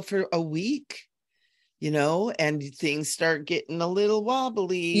sometimes I'll go for a week, you know, and things start getting a little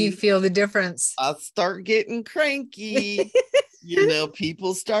wobbly. You feel the difference. I'll start getting cranky. You know,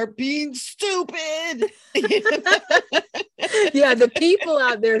 people start being stupid. The people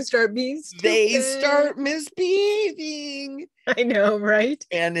out there start being stupid. They start misbehaving. I know, right?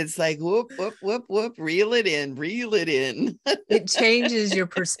 And it's like, whoop, whoop, whoop, whoop, reel it in, reel it in. It changes your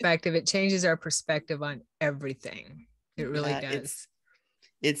perspective. It changes our perspective on everything. It really does.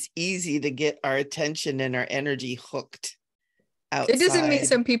 It's easy to get our attention and our energy hooked outside. It doesn't mean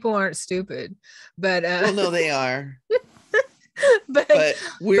some people aren't stupid, but well, no, they are. but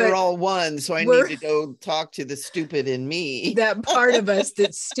we're all one, so I need to go talk to the stupid in me. That part of us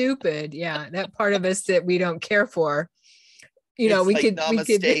that's stupid, that part of us that we don't care for. You know, we could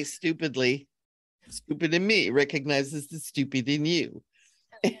stupidly. Stupid in me recognizes the stupid in you.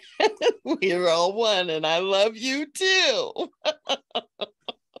 We're all one, and I love you too.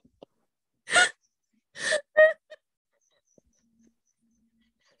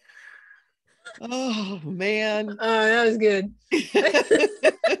 Oh man. Oh, that was good.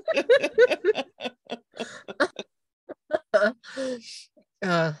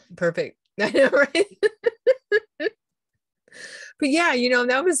 Perfect. I know, right? But you know,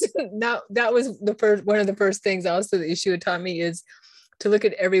 that was the first, one of the first things also that Yeshua taught me, is to look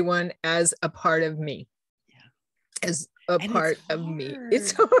at everyone as a part of me. As a part of me.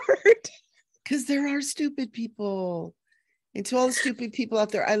 It's hard. Because there are stupid people. And to all the stupid people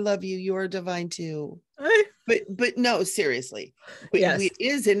out there, I love you. You are divine too. But no, seriously. It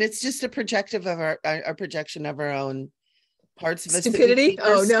is, and it's just a projection of our projection of our own parts of us. Stupidity.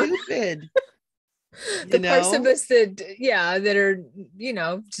 Oh no. Stupid. Parts of us that are, you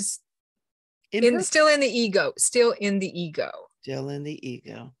know, just still in the ego.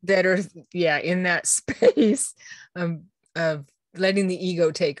 That are in that space of letting the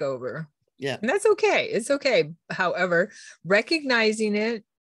ego take over. And that's okay. It's okay. However, recognizing it,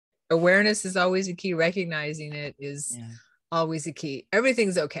 awareness is always a key. Recognizing it is always a key.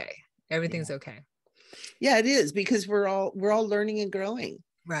 Everything's okay. Okay. Yeah, it is, because we're all learning and growing.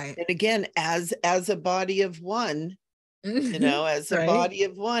 Right. And again, as a body of one, you know, as a body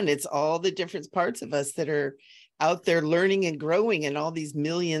of one, it's all the different parts of us that are out there learning and growing in all these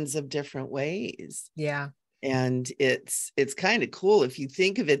millions of different ways. Yeah. And it's kind of cool if you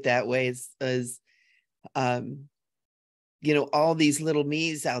think of it that way, as you know, all these little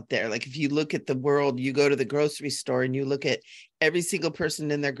me's out there. Like if you look at the world, you go to the grocery store and you look at every single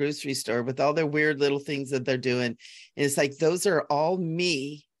person in their grocery store with all their weird little things that they're doing. And it's like, those are all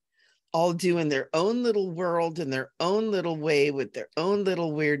me, all doing their own little world in their own little way with their own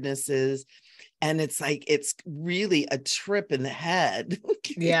little weirdnesses. And it's like, it's really a trip in the head.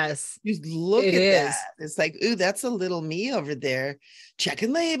 Yes. You look it at is. that. It's like, ooh, that's a little me over there,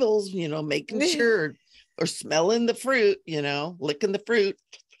 checking labels, you know, making sure, or smelling the fruit, you know, licking the fruit.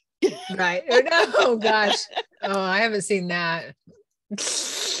 Right. Oh gosh. Oh, I haven't seen that.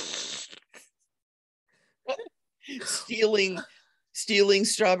 Stealing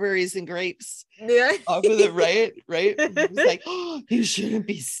strawberries and grapes Yeah. off of the right. It's like, oh, you shouldn't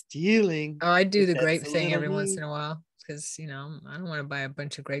be stealing. Oh, I do the That's grape a thing little every once me. in a while because, you know, I don't want to buy a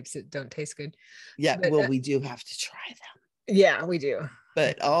bunch of grapes that don't taste good. Yeah, But, well, we do have to try them. yeah, we do.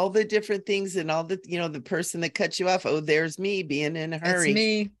 But all the different things and all the, you know, the person that cuts you off, oh, there's me being in a That's hurry.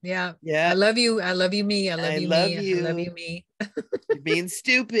 me. Yeah. Yeah. I love you. I love you, me. I love I you, love me. you. I love you, me. You're being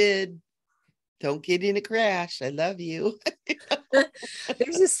stupid. Don't get in a crash. I love you.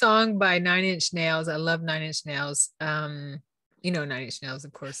 There's a song by 9-Inch Nails. I love 9-Inch Nails. You know 9-Inch Nails,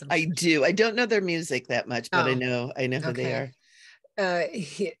 of course. I do. I don't know their music that much, but I know who they are.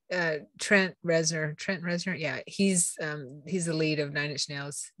 Trent Reznor. Yeah, he's the lead of 9-Inch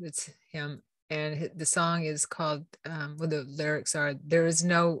Nails. It's him. And the song is called well, the lyrics are, there is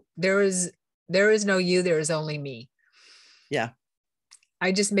no you, there is only me. Yeah.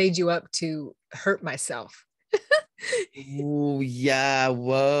 I just made you up to hurt myself. Oh yeah.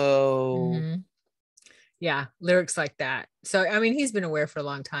 Whoa. Mm-hmm. Yeah, lyrics like that. So I mean, he's been aware for a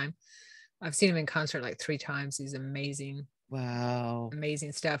long time. I've seen him in concert like 3 times. He's amazing. Wow.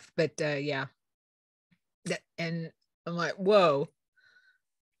 Amazing stuff. But yeah. And I'm like, whoa.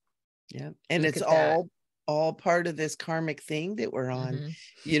 Yeah. And Look it's at all part of this karmic thing that we're on. Mm-hmm.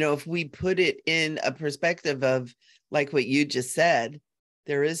 You know, if we put it in a perspective of like what you just said,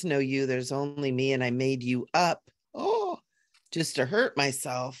 there is no you, there's only me, and I made you up, oh, just to hurt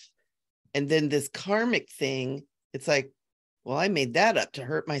myself. And then this karmic thing, it's like, well, I made that up to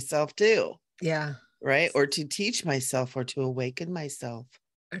hurt myself too. Yeah. Right. Or to teach myself, or to awaken myself.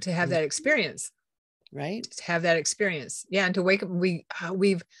 Or to have that experience. Right. To have that experience. Yeah. And to wake up, and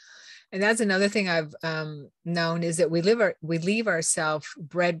that's another thing I've known, is that we leave ourselves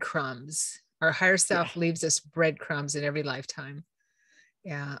breadcrumbs. Our higher self leaves us breadcrumbs in every lifetime.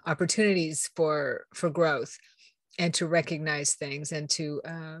 Yeah. Opportunities for growth, and to recognize things, and to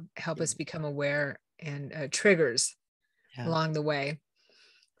help us become aware, and triggers along the way.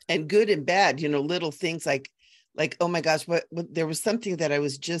 And good and bad, you know, little things like, oh my gosh, what there was something that I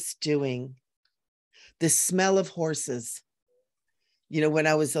was just doing. The smell of horses. You know, when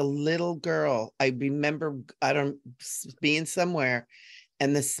I was a little girl, I remember, being somewhere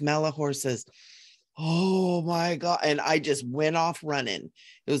and the smell of horses. Oh my God. And I just went off running.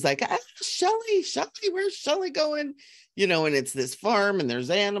 It was like, Shelly, where's Shelly going? You know, and it's this farm, and there's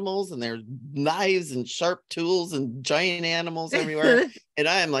animals, and there's knives and sharp tools and giant animals everywhere. And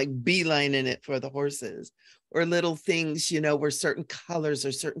I am like beelining it for the horses. Or little things, you know, where certain colors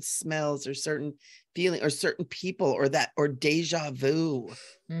or certain smells or certain feeling or certain people, or deja vu,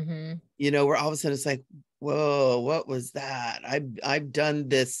 Mm-hmm. you know, where all of a sudden it's like, whoa, what was that? I've done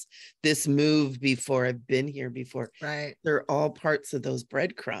this move before. I've been here before. Right. They're all parts of those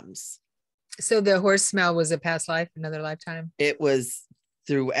breadcrumbs. So the horse smell was a past life, another lifetime? It was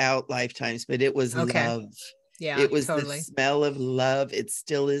throughout lifetimes, but it was love. Yeah, it was totally. the smell of love. It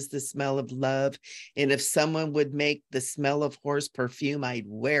still is the smell of love. And if someone would make the smell of horse perfume, I'd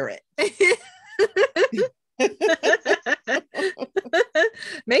wear it.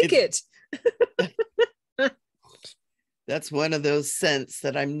 Make it. That's one of those scents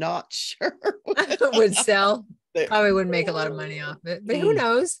that I'm not sure would sell. Probably wouldn't make a lot of money off it, but who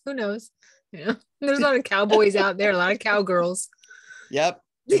knows? You know, there's a lot of cowboys out there, a lot of cowgirls. Yep.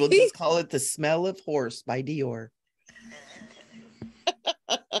 We'll just call it the smell of horse by Dior.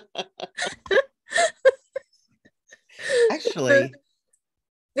 Actually,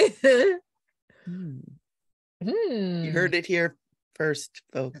 you heard it here first,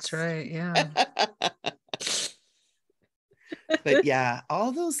 folks. That's right. Yeah. But yeah,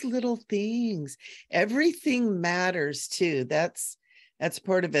 all those little things, everything matters too. That's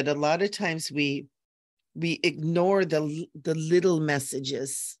part of it. A lot of times we ignore the little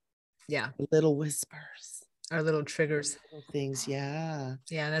messages. Yeah. The little whispers. our little triggers. Little things. Yeah.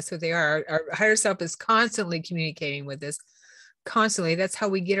 Yeah, that's what they are. Our higher self is constantly communicating with us, constantly. That's how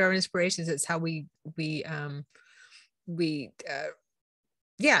we get our inspirations. It's how we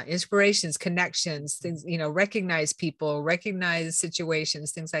yeah, inspirations, connections, things, you know, recognize people, recognize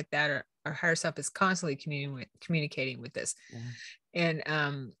situations, things like that. Our higher self is constantly communicating with us. Yeah.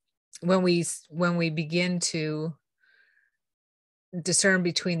 And when we begin to discern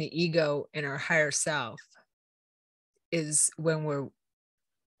between the ego and our higher self is when we're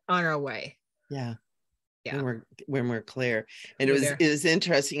on our way. Yeah. Yeah. When we're clear. And We're it was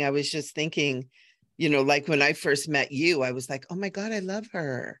interesting. I was just thinking, you know, like when I first met you, I was like, oh my God, I love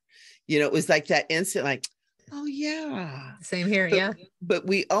her. You know, it was like that instant, like, oh yeah. Same here. But, yeah. But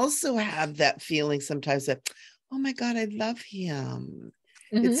we also have that feeling sometimes that, oh my God, I love him.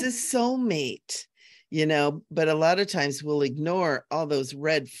 It's a soulmate, you know, but a lot of times we'll ignore all those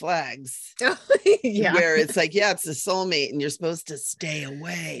red flags. Yeah. Where it's like, yeah, it's a soulmate and you're supposed to stay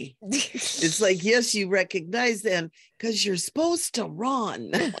away. It's like, yes, you recognize them because you're supposed to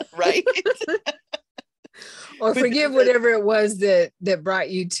run, right? Or forgive whatever it was that brought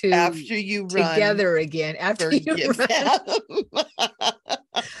you to after you together run, again. After you run. them.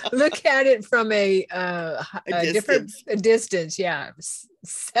 Look at it from a different distance. Yeah,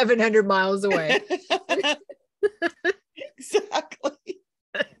 700 miles away. Exactly.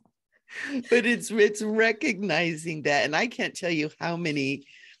 But it's recognizing that, and I can't tell you how many,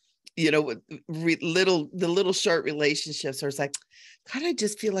 you know, the little short relationships are, it's like, God, I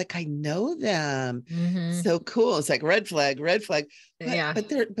just feel like I know them. So cool. It's like red flag. But, yeah.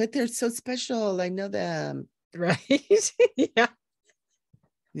 But they're so special. I know them. Right. Yeah.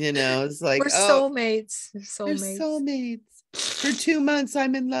 You know, it's like, we're soulmates. They're soulmates. For 2 months,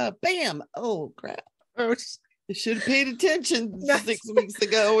 I'm in love. Bam. Oh crap. Oh, I should have paid attention 6 weeks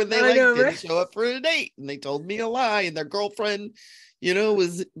ago when they didn't show up for a date and they told me a lie, and their girlfriend, you know,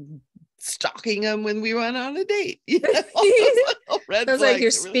 was stalking them when we went on a date. You know? Sounds like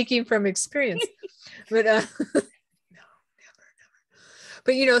you're speaking from experience. But no, never.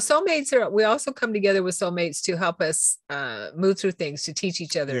 But you know, soulmates we also come together with soulmates to help us move through things, to teach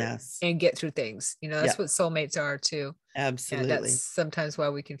each other and get through things. You know, that's what soulmates are too. Absolutely. And that's sometimes why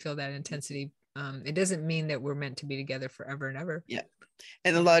we can feel that intensity. It doesn't mean that we're meant to be together forever and ever. Yeah.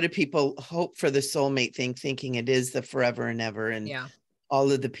 And a lot of people hope for the soulmate thing, thinking it is the forever and ever, and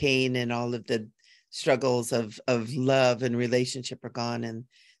all of the pain and all of the struggles of love and relationship are gone. And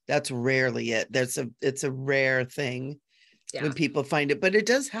that's rarely it. It's a rare thing when people find it, but it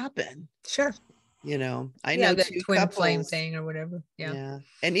does happen. Sure. You know, I know the two twin couples, flame thing or whatever. Yeah.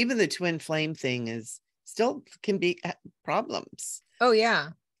 And even the twin flame thing is still can be problems. Oh yeah.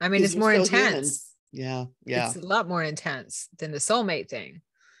 I mean, it's more intense. Humans. Yeah. It's a lot more intense than the soulmate thing.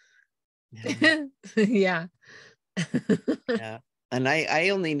 Yeah. Yeah. And I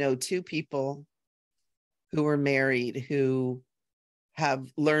only know 2 people who are married who have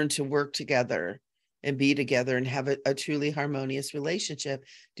learned to work together and be together and have a truly harmonious relationship.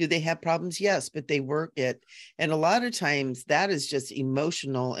 Do they have problems? Yes, but they work it. And a lot of times that is just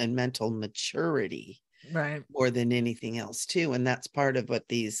emotional and mental maturity, right? More than anything else too. And that's part of what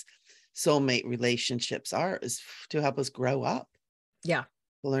these soulmate relationships are, is to help us grow up. Yeah.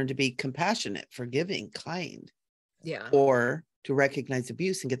 To learn to be compassionate, forgiving, kind. Yeah. Or to recognize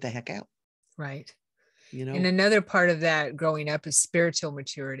abuse and get the heck out. Right. You know, and another part of that growing up is spiritual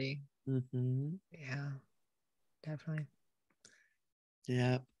maturity. Yeah, definitely.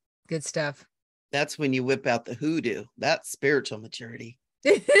 Yeah, good stuff. That's when you whip out the hoodoo. That's spiritual maturity.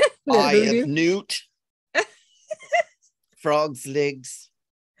 Eye of newt, frog's legs.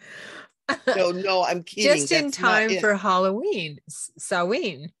 No, I'm kidding. Just in time for Halloween,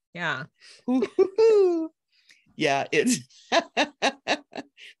 Samhain. Yeah. Yeah, it's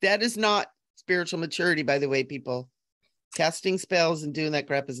that is not spiritual maturity, by the way, people. Casting spells and doing that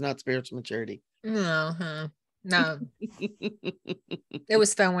crap is not spiritual maturity. No. It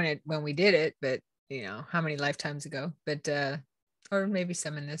was fun when we did it, but you know, how many lifetimes ago? But or maybe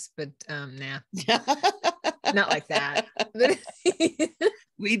some in this, but nah. Not like that.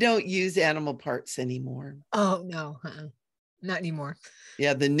 We don't use animal parts anymore. Oh no, not anymore.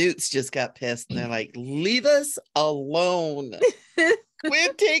 Yeah, the newts just got pissed and they're like, leave us alone.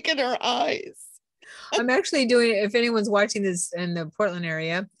 Quit taking our eyes. I'm actually doing, if anyone's watching this in the Portland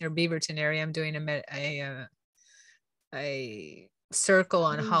area or Beaverton area, I'm doing a circle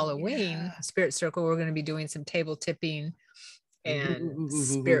on Halloween, spirit circle. We're going to be doing some table tipping and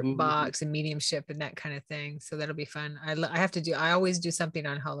spirit box and mediumship and that kind of thing. So that'll be fun. I always do something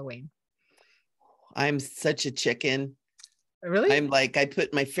on Halloween. I'm such a chicken. Really? I'm like, I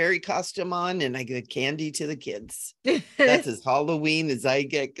put my fairy costume on and I give candy to the kids. That's as Halloween as I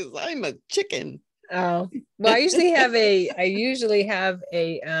get because I'm a chicken. Oh, well, I usually have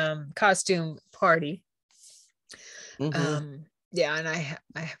a costume party. Mm-hmm. Yeah, and I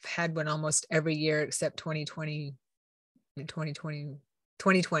have had one almost every year except 2020.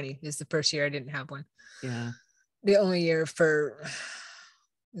 2020 is the first year I didn't have one. Yeah. The only year for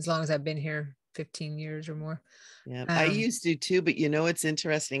as long as I've been here, 15 years or more. Yeah, I used to too, but it's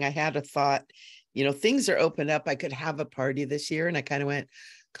interesting. I had a thought, things are open up. I could have a party this year. And I kind of went,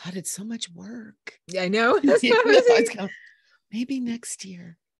 God, it's so much work. Yeah, I know. That's what I was Going, maybe next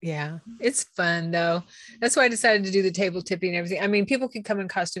year. Yeah, it's fun though. That's why I decided to do the table tipping and everything. I mean, people can come in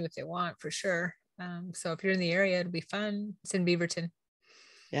costume if they want, for sure. So if you're in the area, it'll be fun. It's in Beaverton.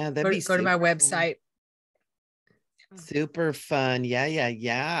 Yeah, that'd be go to my website. Super fun.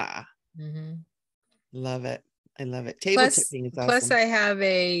 Yeah. Mm-hmm. Love it. I love it. Table tipping is awesome. Plus, I have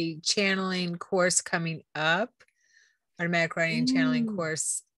a channeling course coming up. Automatic writing channeling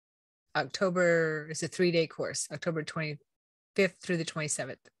course. October is a 3-day course, October 25th through the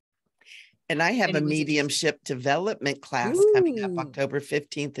 27th. And I have a mediumship development class coming up October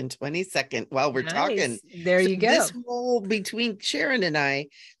 15th and 22nd while we're talking. There you go. This whole, between Sharon and I,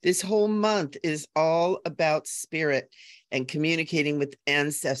 this whole month is all about spirit and communicating with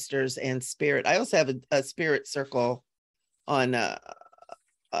ancestors and spirit. I also have a spirit circle on the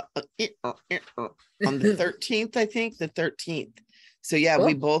 13th, I think, the 13th. So yeah, cool.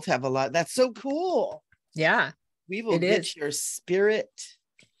 We both have a lot. That's so cool. Yeah. We will get your spirit.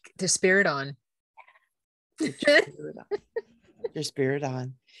 The spirit on. Your spirit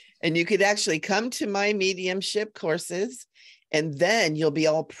on. And you could actually come to my mediumship courses and then you'll be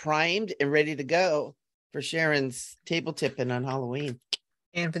all primed and ready to go for Sharon's table tipping on Halloween.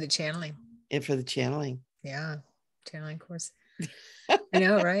 And for the channeling. Yeah. Channeling course. I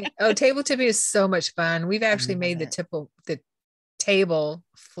know, right? Oh, table tipping is so much fun. We've actually made the table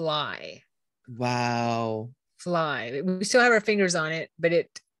fly. Wow. Fly. We still have our fingers on it, but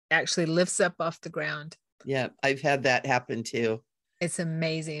it actually lifts up off the ground. Yeah, I've had that happen too. It's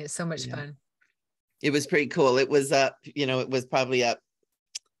amazing. It's so much fun. It was pretty cool. It was up, it was probably up.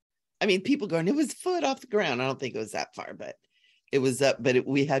 I mean, people going, it was a foot off the ground. I don't think it was that far, but it was up. But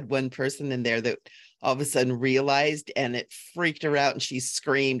we had one person in there that all of a sudden realized, and it freaked her out and she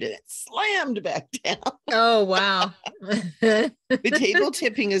screamed and it slammed back down. Oh, wow. The table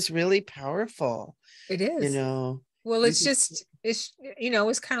tipping is really powerful. It is. Well, it's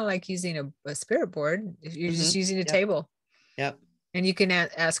kind of like using a spirit board. You're just using a table. Yep. And you can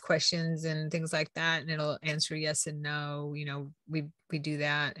ask questions and things like that, and it'll answer yes and no. We do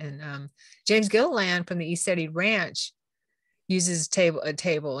that. And James Gilliland from the East Eddy Ranch uses a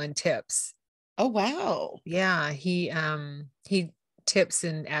table and tips. Oh, wow. Yeah, he tips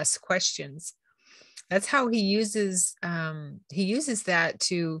and asks questions. That's how he uses that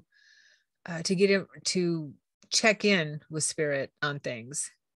to get him to check in with spirit on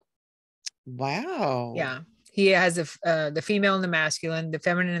things. Wow. Yeah. He has the female and the masculine, the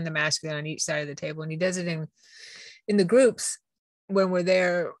feminine and the masculine on each side of the table. And he does it in the groups when we're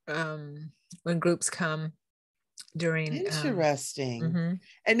there, when groups come during. Interesting.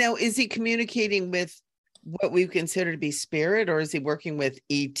 And now, is he communicating with what we consider to be spirit, or is he working with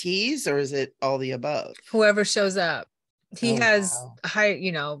ETs, or is it all the above? Whoever shows up. He has high,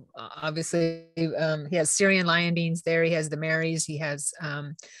 obviously he has Syrian lion beings there. He has the Marys. He has,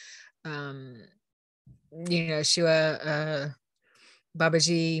 Shua,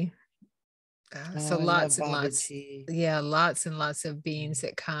 Babaji. So lots and lots of beings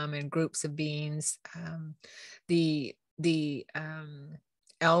that come in groups of beings. The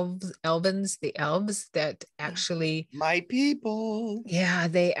elves that actually, my people. Yeah,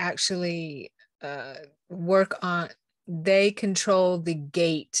 they actually work on. They control the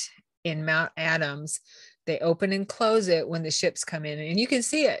gate in Mount Adams. They open and close it when the ships come in, and you can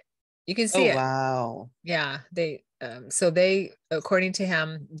see it. Wow. Yeah, they so they, according to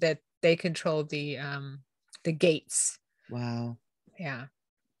him, that they control the gates. Wow. Yeah.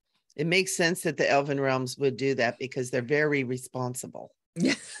 It makes sense that the elven realms would do that because they're very responsible.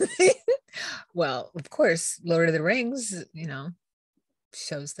 Well, of course, Lord of the Rings,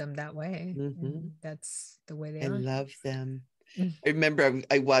 shows them that way. That's the way they are. I love them. I remember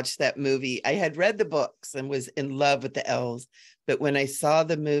I watched that movie. I had read the books and was in love with the elves, but when I saw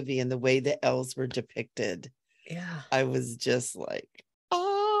the movie and the way the elves were depicted, I was just like,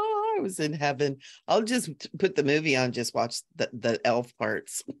 I was in heaven. I'll just put the movie on, just watch the elf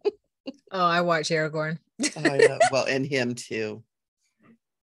parts. Oh, I watch Aragorn. Well, and him too,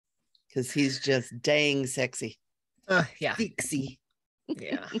 because he's just dang sexy. Yeah. Dixie.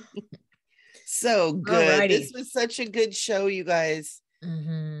 Yeah. So good. Alrighty. This was such a good show, you guys.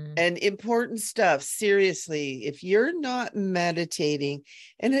 And important stuff. Seriously, if you're not meditating,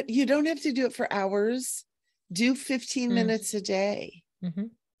 and you don't have to do it for hours, do 15 minutes a day,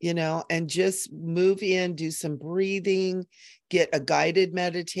 and just move in, do some breathing, get a guided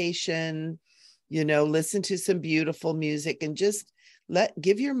meditation, listen to some beautiful music, and just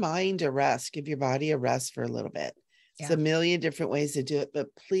give your mind a rest, give your body a rest for a little bit. It's a million different ways to do it, but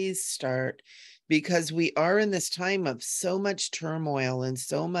please start, because we are in this time of so much turmoil and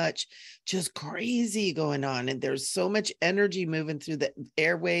so much just crazy going on. And there's so much energy moving through the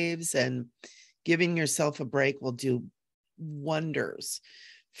airwaves, and giving yourself a break will do wonders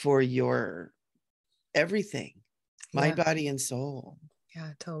for your everything, mind, body, and soul.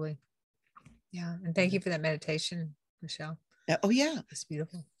 Yeah, totally. Yeah. And thank you for that meditation, Michele. Oh, yeah. It's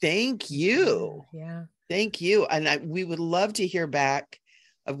beautiful. Thank you. Yeah. Thank you. And we would love to hear back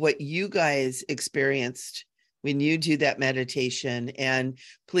of what you guys experienced when you do that meditation. And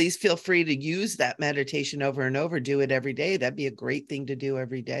please feel free to use that meditation over and over. Do it every day. That'd be a great thing to do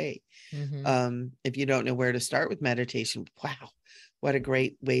every day. If you don't know where to start with meditation, wow, what a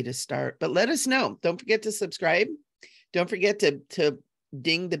great way to start. But let us know. Don't forget to subscribe. Don't forget to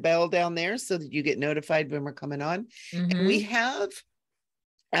ding the bell down there so that you get notified when we're coming on. And we have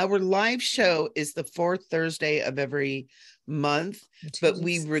our live show is the fourth Thursday of every month, but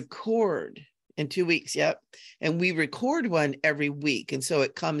we record in 2 weeks. Yep. And we record one every week. And so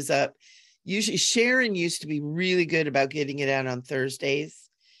it comes up. Usually Sharon used to be really good about getting it out on Thursdays,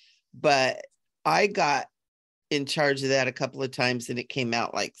 but I got in charge of that a couple of times and it came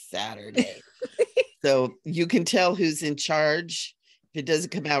out like Saturday. So you can tell who's in charge. If it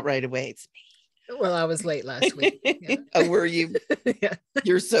doesn't come out right away, it's me. Well, I was late last week. Yeah. Oh, were you? Yeah.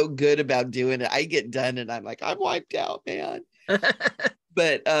 You're so good about doing it. I get done and I'm like, I'm wiped out, man.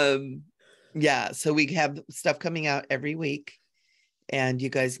 But yeah, so we have stuff coming out every week, and you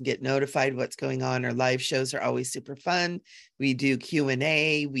guys can get notified what's going on. Our live shows are always super fun. We do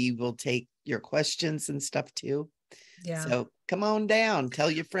Q&A. We will take your questions and stuff too. Yeah. So come on down. Tell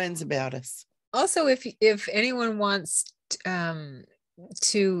your friends about us. Also, if anyone wants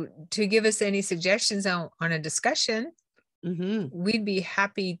to give us any suggestions on a discussion, we'd be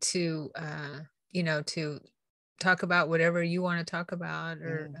happy to to talk about whatever you want to talk about,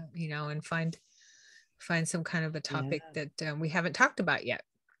 or and find some kind of a topic that we haven't talked about yet.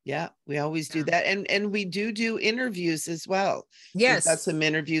 Yeah, we always do that. And we do interviews as well. Yes. We've got some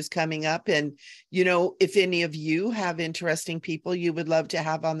interviews coming up. And, if any of you have interesting people you would love to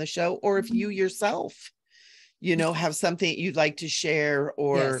have on the show, or if you yourself, have something you'd like to share,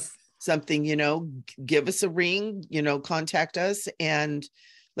 or something, give us a ring, contact us and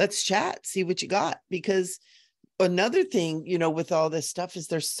let's chat, see what you got. Because another thing, with all this stuff is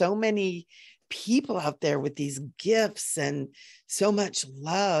there's so many people out there with these gifts and so much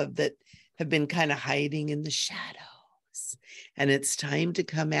love that have been kind of hiding in the shadows, and it's time to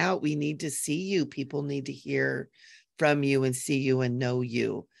come out. We need to see you. People need to hear from you and see you and know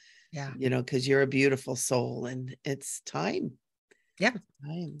you. Yeah. Because you're a beautiful soul, and it's time. Yeah.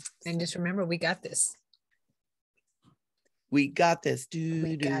 Time. And just remember, we got this. We got this.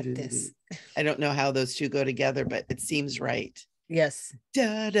 We got this. I don't know how those two go together, but it seems right. Yes.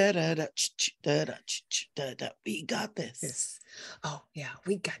 Da, da, da, da, da, da, da, da. We got this. Yes. Oh yeah,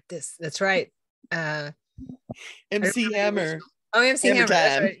 we got this. That's right. MC Hammer. Oh, MC Hammer.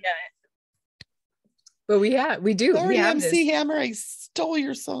 That's right. Yeah. But we do. Sorry, we have MC Hammer. I stole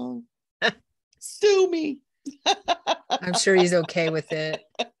your song. Sue me. I'm sure he's okay with it.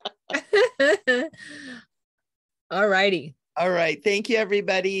 All righty. All right. Thank you,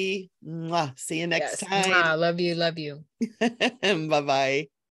 everybody. Mwah. See you next time. Mwah. Love you. Love you. Bye-bye.